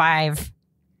hit up 5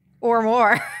 or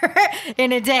more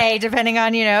in a day, depending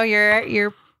on,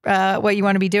 your what you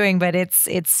want to be doing, but it's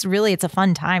a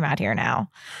fun time out here now.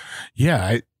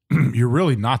 Yeah, you're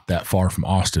really not that far from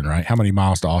Austin, right? How many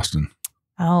miles to Austin?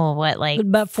 Oh, what,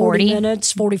 about 40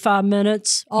 minutes, 45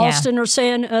 minutes. Austin or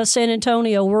San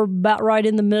Antonio, we're about right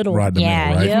in the middle. Right in the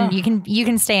middle, right? You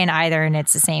can stay in either, and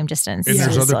it's the same distance. And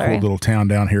there's other cool little town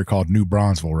down here called New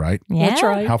Bronzeville, right? Yeah, that's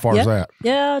right. How far is that?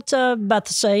 Yeah, it's about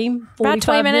the same. About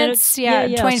 20 minutes. Yeah,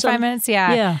 25 minutes.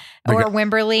 Yeah. Or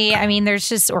Wimberley.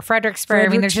 Or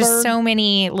Fredericksburg. There's just so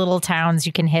many little towns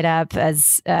you can hit up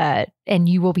and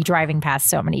you will be driving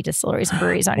past so many distilleries and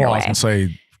breweries on your way. I was going to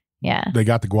say, they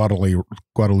got the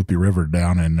Guadalupe River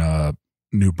down in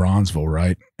New Bronzeville,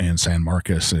 right? And San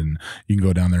Marcos. And you can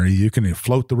go down there. You can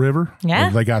float the river. Yeah.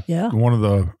 They got one of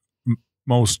the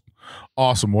most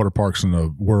awesome water parks in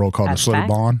the world called the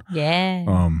Bourbon.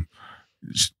 Yeah.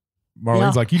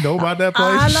 Marlene's like, you know about that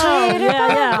place?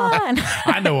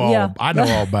 I know. I know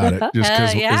all about it just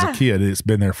because as a kid, it's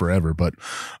been there forever. But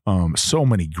so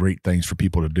many great things for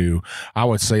people to do. I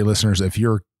would say, listeners, if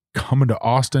you're coming to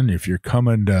Austin, if you're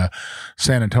coming to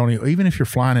San Antonio, even if you're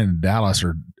flying into Dallas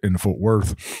or in Fort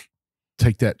Worth,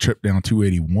 take that trip down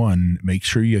 281. Make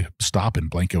sure you stop in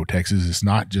Blanco, Texas. It's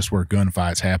not just where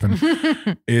gunfights happen.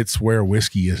 It's where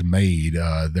whiskey is made.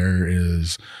 There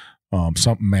is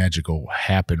something magical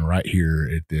happen right here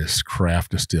at this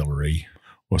craft distillery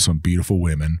with some beautiful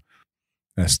women.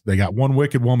 They got one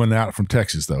wicked woman out from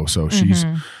Texas though, so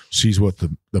she's what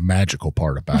the magical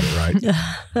part about it,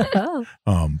 right?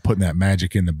 Putting that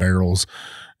magic in the barrels.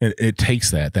 It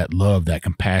takes that love, that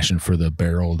compassion for the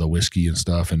barrel, the whiskey and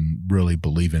stuff, and really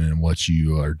believing in what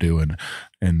you are doing.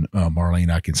 And Marlene,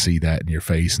 I can see that in your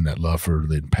face, and that love for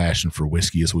the passion for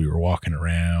whiskey as we were walking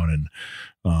around.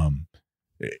 And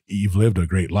you've lived a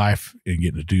great life in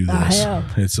getting to do this. I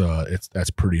have. That's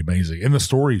pretty amazing. And the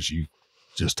stories you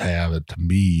just have, to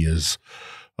me, is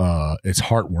it's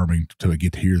heartwarming to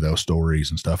get to hear those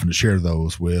stories and stuff, and to share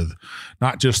those with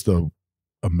not just the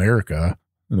America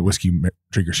and the whiskey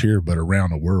drinkers here, but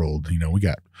around the world. We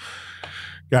got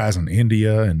guys in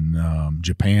India and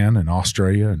Japan and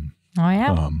Australia and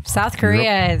South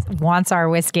Korea wants our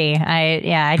whiskey.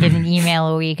 I get an email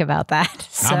a week about that.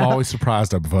 So. I'm always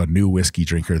surprised of a new whiskey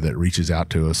drinker that reaches out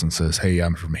to us and says, "Hey,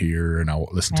 I'm from here and I'll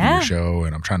listen to your show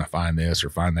and I'm trying to find this or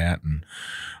find that." And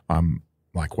I'm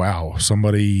like, wow,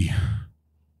 somebody,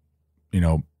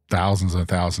 thousands and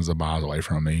thousands of miles away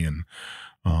from me. And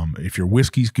if your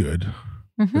whiskey's good,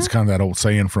 it's kind of that old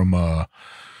saying from a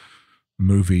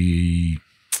movie,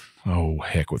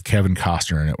 with Kevin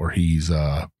Costner in it, where he's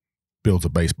builds a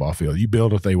baseball field. You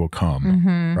build it, they will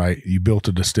come, right? You built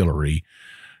a distillery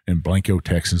in Blanco,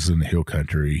 Texas, in the hill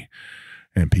country,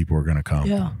 and people are going to come.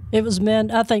 Yeah, it was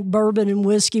meant. I think bourbon and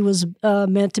whiskey was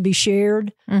meant to be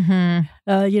shared,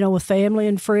 with family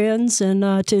and friends, and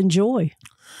to enjoy.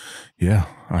 Yeah,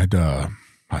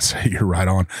 I say you're right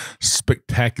on.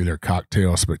 Spectacular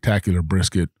cocktail, spectacular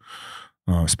brisket,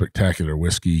 spectacular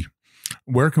whiskey.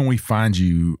 Where can we find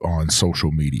you on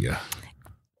social media?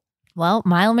 Well,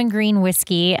 Milam and Greene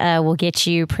whiskey will get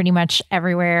you pretty much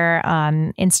everywhere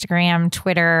on Instagram,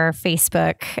 Twitter,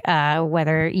 Facebook.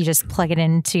 Whether you just plug it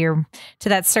into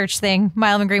that search thing,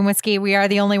 Milam and Greene whiskey. We are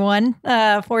the only one,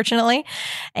 fortunately.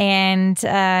 And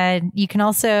you can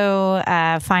also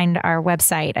find our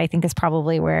website. I think is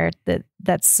probably where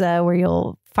that's where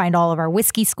you'll find all of our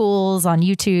whiskey schools on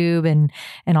YouTube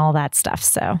and all that stuff.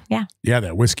 So yeah,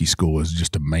 that whiskey school is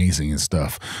just amazing and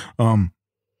stuff.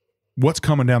 What's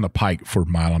coming down the pike for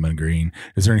Milam and Greene?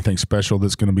 Is there anything special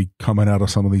that's going to be coming out of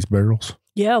some of these barrels?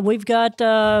 Yeah, we've got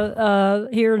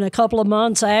here in a couple of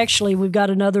months, actually, we've got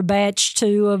another batch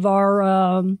 2 of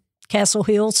our Castle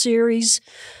Hill series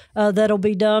that'll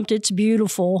be dumped. It's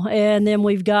beautiful. And then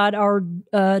we've got our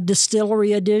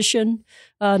distillery edition,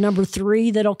 number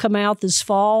 3, that'll come out this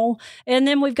fall. And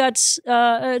then we've got,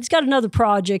 it's got another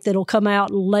project that'll come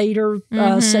out later,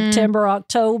 September,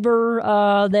 October,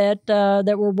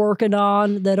 that we're working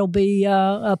on. That'll be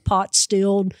a pot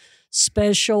stilled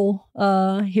special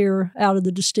here out of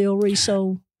the distillery.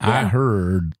 So I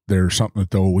heard there's something that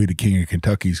the old Weedy King of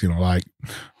Kentucky is going to like.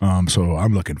 So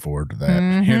I'm looking forward to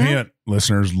that. Hint,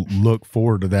 listeners, look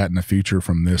forward to that in the future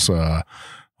from this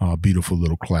beautiful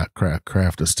little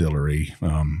craft distillery.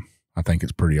 I think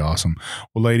it's pretty awesome.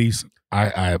 Well, ladies,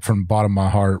 I from the bottom of my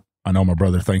heart, I know my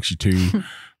brother thanks you too,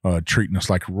 treating us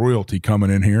like royalty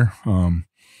coming in here.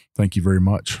 Thank you very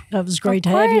much. That was great to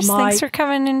have you, Mike. Thanks for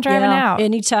coming and driving out.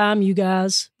 Anytime, you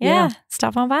guys. Yeah,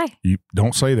 stop on by. You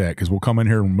don't say that because we'll come in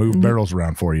here and move barrels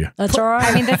around for you. That's all right.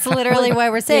 I mean, that's literally why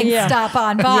we're saying stop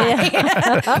on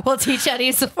by. We'll teach you how to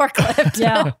use the forklift.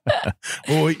 Yeah.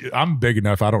 Well, I'm big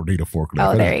enough. I don't need a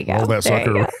forklift. Oh, there you go. Roll that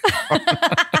sucker.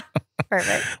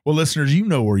 Perfect. Well, listeners, you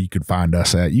know where you can find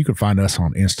us at. You can find us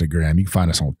on Instagram. You can find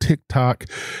us on TikTok,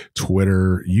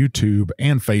 Twitter, YouTube,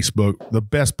 and Facebook. The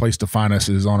best place to find us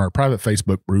is on our private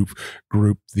Facebook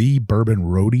group, The Bourbon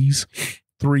Roadies.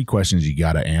 3 questions you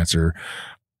got to answer.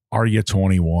 Are you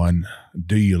 21?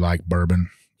 Do you like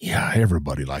bourbon? Yeah,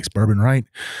 everybody likes bourbon, right?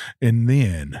 And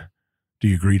then, do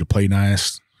you agree to play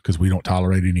nice? Because we don't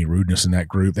tolerate any rudeness in that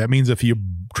group. That means if you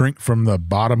drink from the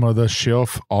bottom of the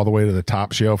shelf all the way to the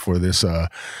top shelf where this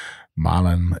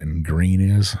Milam and Greene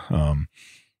is,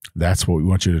 that's what we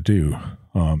want you to do.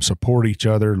 Support each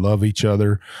other, love each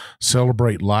other,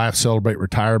 celebrate life, celebrate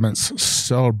retirements,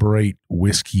 celebrate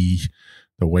whiskey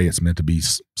the way it's meant to be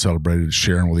celebrated,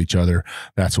 sharing with each other.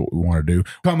 That's what we want to do.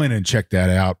 Come in and check that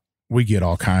out. We get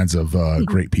all kinds of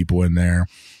great people in there.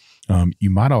 You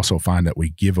might also find that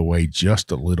we give away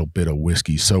just a little bit of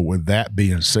whiskey. So with that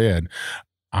being said,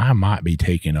 I might be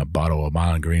taking a bottle of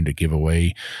Milam Greene to give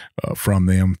away from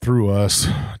them through us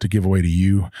to give away to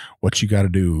you. What you got to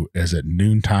do is at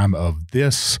noontime of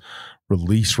this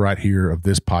release right here of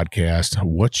this podcast,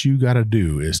 what you got to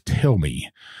do is tell me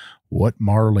what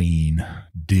Marlene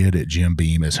did at Jim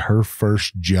Beam as her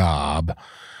first job.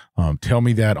 Tell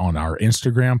me that on our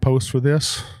Instagram post for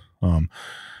this.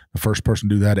 The first person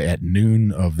to do that at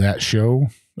noon of that show,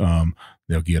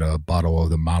 they'll get a bottle of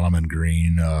the Milam and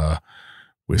Greene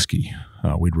whiskey.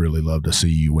 We'd really love to see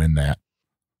you win that.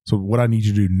 So what I need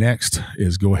you to do next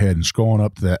is go ahead and scroll on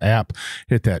up to the app,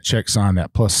 hit that check sign,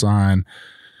 that plus sign,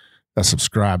 that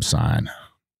subscribe sign.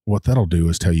 What that'll do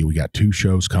is tell you we got 2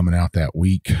 shows coming out that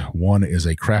week. One is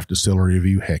a craft distillery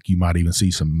review. Heck, you might even see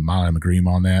some Milam and Greene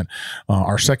on that.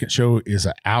 Our second show is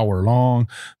an hour long,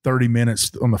 30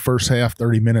 minutes on the first half,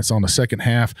 30 minutes on the second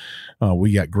half.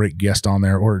 We got great guests on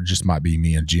there, or it just might be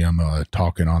me and Jim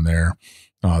talking on there.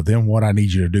 Then what I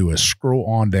need you to do is scroll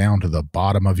on down to the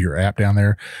bottom of your app down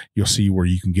there. You'll see where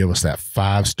you can give us that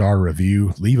 5-star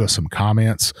review. Leave us some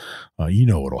comments. You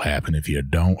know what'll happen if you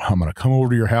don't. I'm going to come over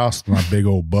to your house with my big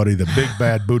old buddy, the big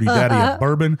bad booty daddy of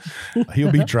bourbon.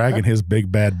 He'll be dragging his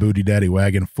big bad booty daddy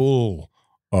wagon full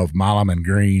of Milam and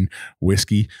Greene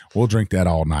whiskey. We'll drink that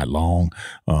all night long.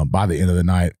 By the end of the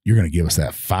night, you're going to give us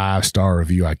that 5-star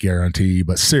review, I guarantee.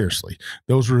 But seriously,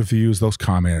 those reviews, those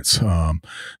comments,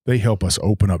 they help us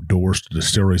open up doors to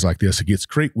distilleries like this. It gets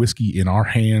great whiskey in our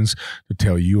hands to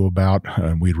tell you about,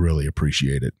 and we'd really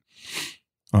appreciate it.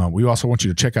 We also want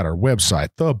you to check out our website,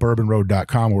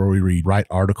 thebourbonroad.com, where we write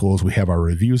articles. We have our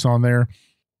reviews on there.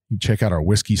 Check out our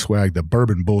whiskey swag, the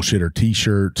Bourbon Bullshitter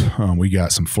t-shirt. We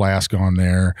got some flask on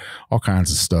there, all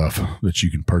kinds of stuff that you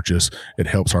can purchase. It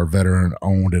helps our veteran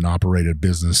owned and operated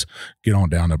business get on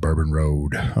down the Bourbon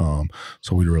Road.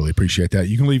 So we'd really appreciate that.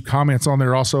 You can leave comments on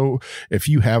there also. If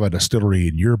you have a distillery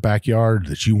in your backyard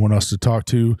that you want us to talk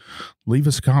to, leave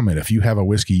us a comment. If you have a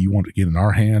whiskey you want to get in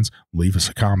our hands, leave us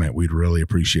a comment. We'd really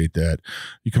appreciate that.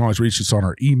 You can always reach us on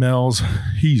our emails.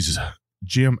 He's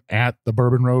Jim at the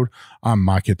Bourbon Road. I'm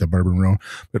Mike at the Bourbon Road.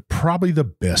 But probably the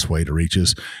best way to reach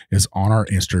us is on our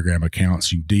Instagram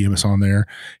accounts. You DM us on there.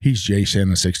 He's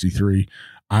JShannon63.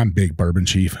 I'm Big Bourbon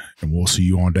Chief, and we'll see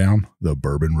you on down the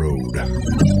Bourbon Road.